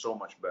upside is so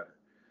much better.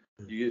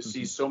 You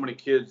see so many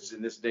kids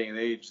in this day and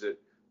age that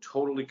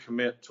totally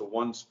commit to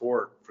one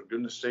sport, for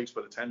goodness sakes,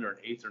 by the time they're an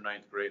 8th or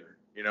 9th grader,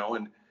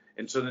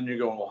 and so then you're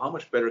going, well, how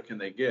much better can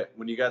they get?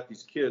 When you got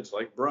these kids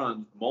like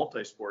Bruns,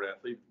 multi-sport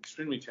athlete,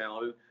 extremely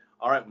talented.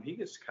 All right, when he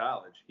gets to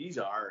college, he's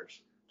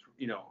ours,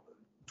 24/7,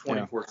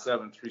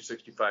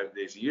 365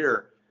 days a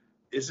year.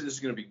 This is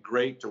going to be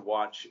great to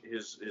watch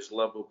his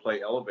level of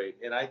play elevate.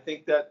 And I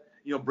think that,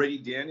 Brady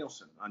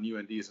Danielson on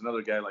UND is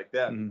another guy like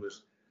that, who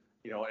was,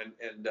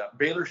 and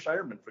Baylor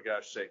Shireman, for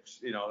gosh sakes,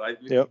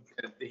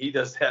 he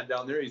does that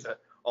down there. He's an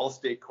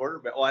all-state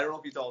quarterback. Well, I don't know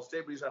if he's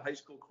all-state, but he's a high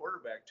school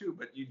quarterback too.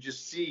 But you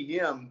just see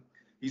him;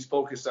 he's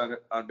focused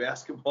on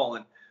basketball,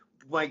 and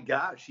my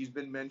gosh, he's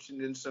been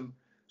mentioned in some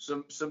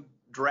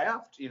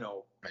draft,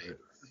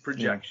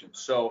 projections.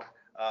 So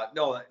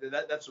no,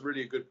 that's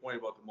really a good point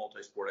about the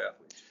multi-sport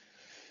athletes.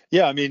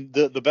 Yeah, I mean,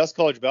 the best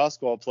college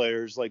basketball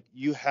players,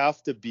 you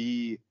have to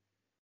be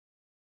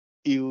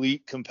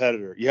elite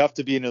competitor. You have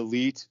to be an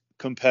elite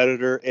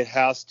competitor.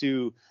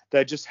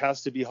 That just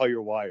has to be how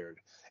you're wired.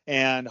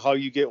 And how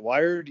you get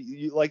wired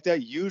like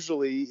that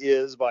usually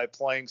is by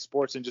playing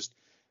sports and just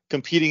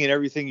competing in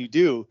everything you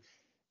do.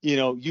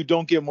 You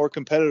don't get more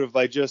competitive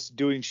by just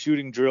doing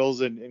shooting drills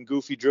and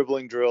goofy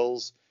dribbling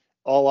drills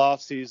all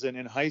off season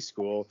in high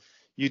school.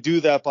 You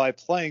do that by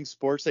playing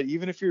sports that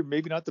even if you're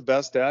maybe not the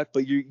best at,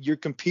 but you're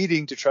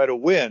competing to try to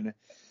win.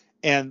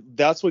 And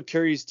that's what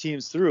carries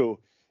teams through.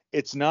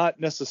 It's not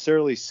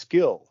necessarily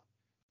skill.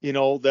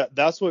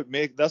 That's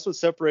what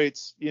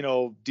separates,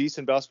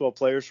 decent basketball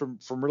players from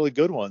really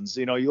good ones.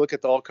 You look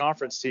at the all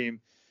conference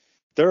team,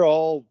 they're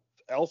all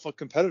alpha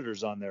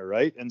competitors on there,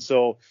 right? And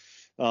so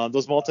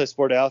those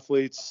multi-sport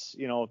athletes,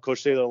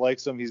 Coach Taylor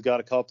likes them. He's got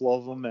a couple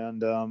of them,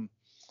 and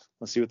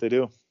let's see what they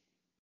do.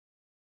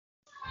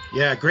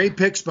 Yeah, great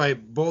picks by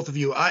both of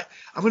you. I'm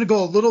going to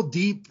go a little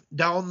deep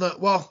down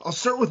I'll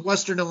start with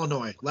Western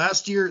Illinois.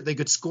 Last year, they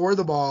could score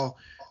the ball.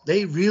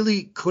 They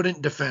really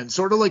couldn't defend.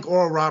 Sort of like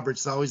Oral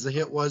Roberts, always the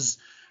hit was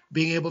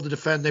being able to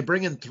defend. They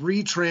bring in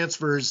 3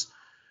 transfers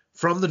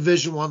from the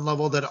Division I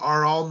level that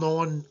are all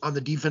known on the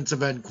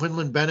defensive end.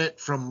 Quinlan Bennett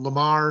from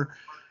Lamar,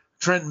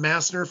 Trenton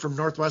Massner from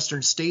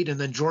Northwestern State, and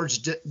then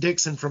George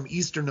Dixon from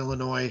Eastern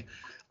Illinois.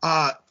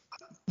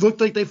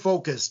 Looked like they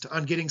focused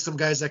on getting some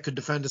guys that could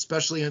defend,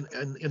 especially in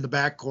the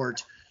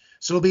backcourt.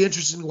 So it'll be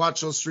interesting to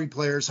watch those 3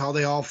 players, how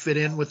they all fit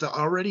in with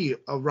already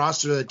a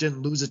roster that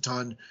didn't lose a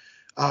ton.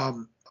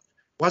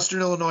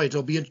 Western Illinois,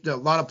 there'll be a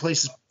lot of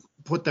places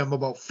put them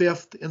about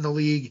 5th in the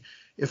league.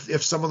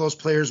 If some of those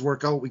players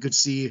work out, we could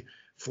see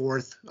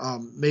 4th,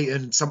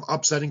 and some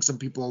upsetting some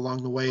people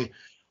along the way.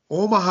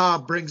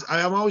 Omaha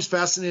I'm always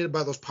fascinated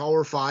by those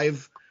Power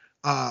 5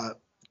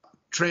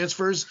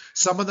 transfers.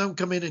 Some of them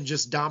come in and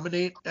just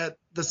dominate at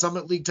the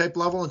Summit League type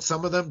level, and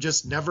some of them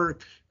just never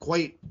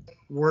quite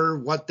were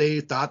what they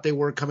thought they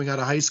were coming out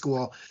of high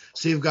school.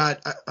 So you've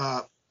got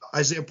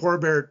Isaiah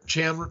Poorbear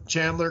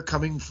Chandler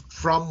coming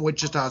from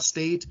Wichita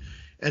State,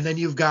 and then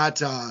you've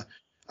got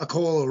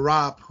Akola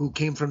Rapp, who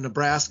came from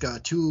Nebraska,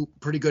 2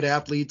 pretty good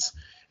athletes,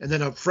 and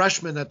then a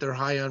freshman that they're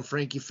high on,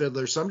 Frankie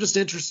Fiddler. So I'm just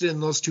interested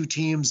in those 2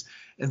 teams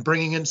and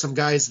bringing in some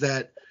guys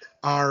that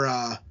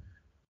are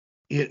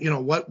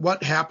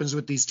what happens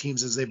with these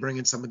teams as they bring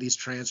in some of these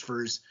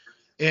transfers.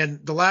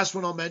 And the last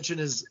one I'll mention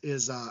is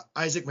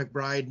Isaac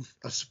McBride,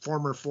 a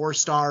former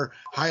 4-star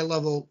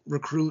high-level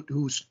recruit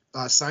who's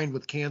signed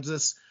with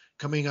Kansas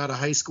coming out of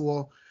high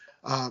school,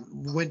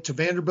 went to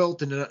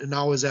Vanderbilt and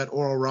now is at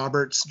Oral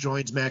Roberts,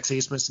 joins Max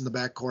Hasemus in the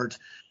backcourt.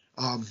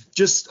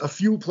 Just a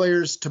few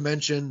players to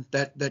mention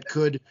that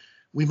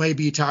we might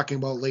be talking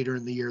about later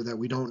in the year that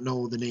we don't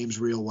know the names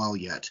real well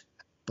yet.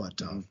 But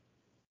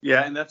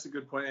yeah, and that's a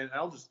good point. And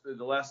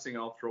the last thing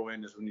I'll throw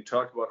in is when you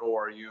talk about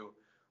ORU,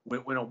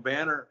 when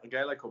a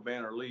guy like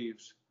O'Banner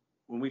leaves,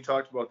 when we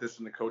talked about this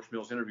in the Coach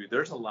Mills interview,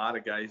 there's a lot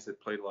of guys that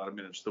played a lot of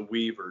minutes, the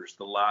Weavers,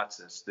 the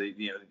Lotzes,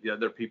 the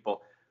other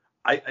people.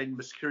 I'm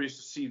just curious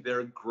to see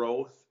their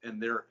growth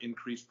and their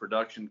increased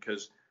production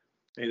because,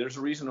 hey, there's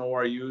a reason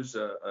ORU's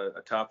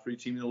a top 3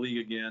 team in the league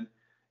again.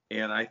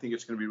 And I think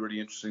it's going to be really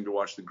interesting to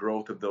watch the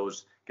growth of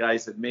those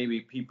guys that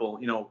maybe people,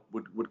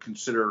 would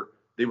consider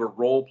they were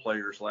role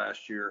players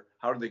last year.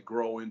 How do they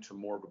grow into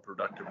more of a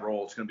productive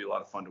role? It's going to be a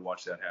lot of fun to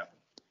watch that happen.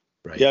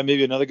 Right. Yeah,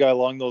 maybe another guy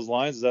along those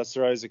lines is that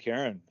Sir Isaac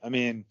Heron. I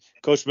mean,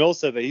 Coach Mills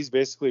said that he's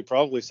basically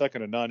probably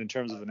second to none in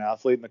terms of an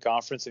athlete in the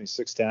conference, and he's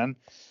 6'10".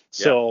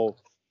 So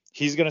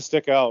he's going to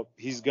stick out.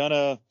 He's going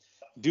to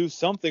do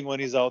something when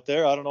he's out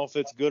there. I don't know if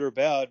it's good or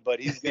bad, but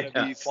he's going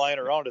to be flying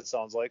around, it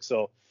sounds like.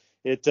 So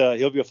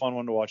he'll be a fun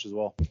one to watch as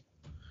well.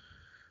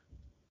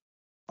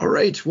 All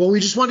right. Well,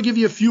 we just want to give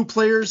you a few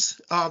players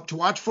to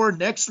watch for.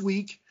 Next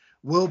week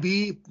will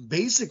be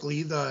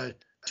basically the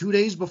 2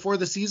 days before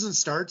the season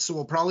starts. So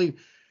we'll probably,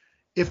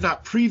 if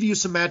not preview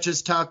some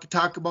matches,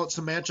 talk about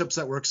some matchups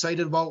that we're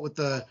excited about with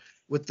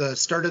the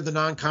start of the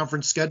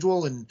non-conference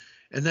schedule. And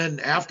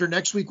then after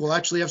next week, we'll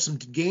actually have some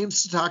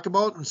games to talk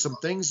about and some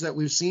things that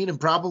we've seen and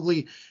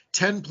probably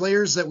 10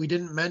 players that we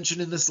didn't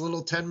mention in this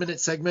little 10-minute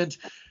segment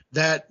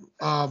that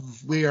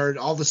we are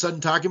all of a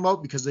sudden talking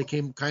about because they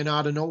came kind of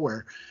out of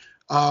nowhere.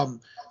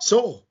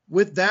 So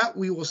with that,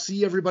 we will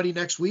see everybody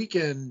next week.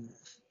 And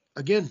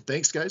again,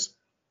 thanks, guys.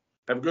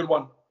 Have a good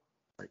one. All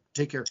right,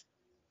 take care.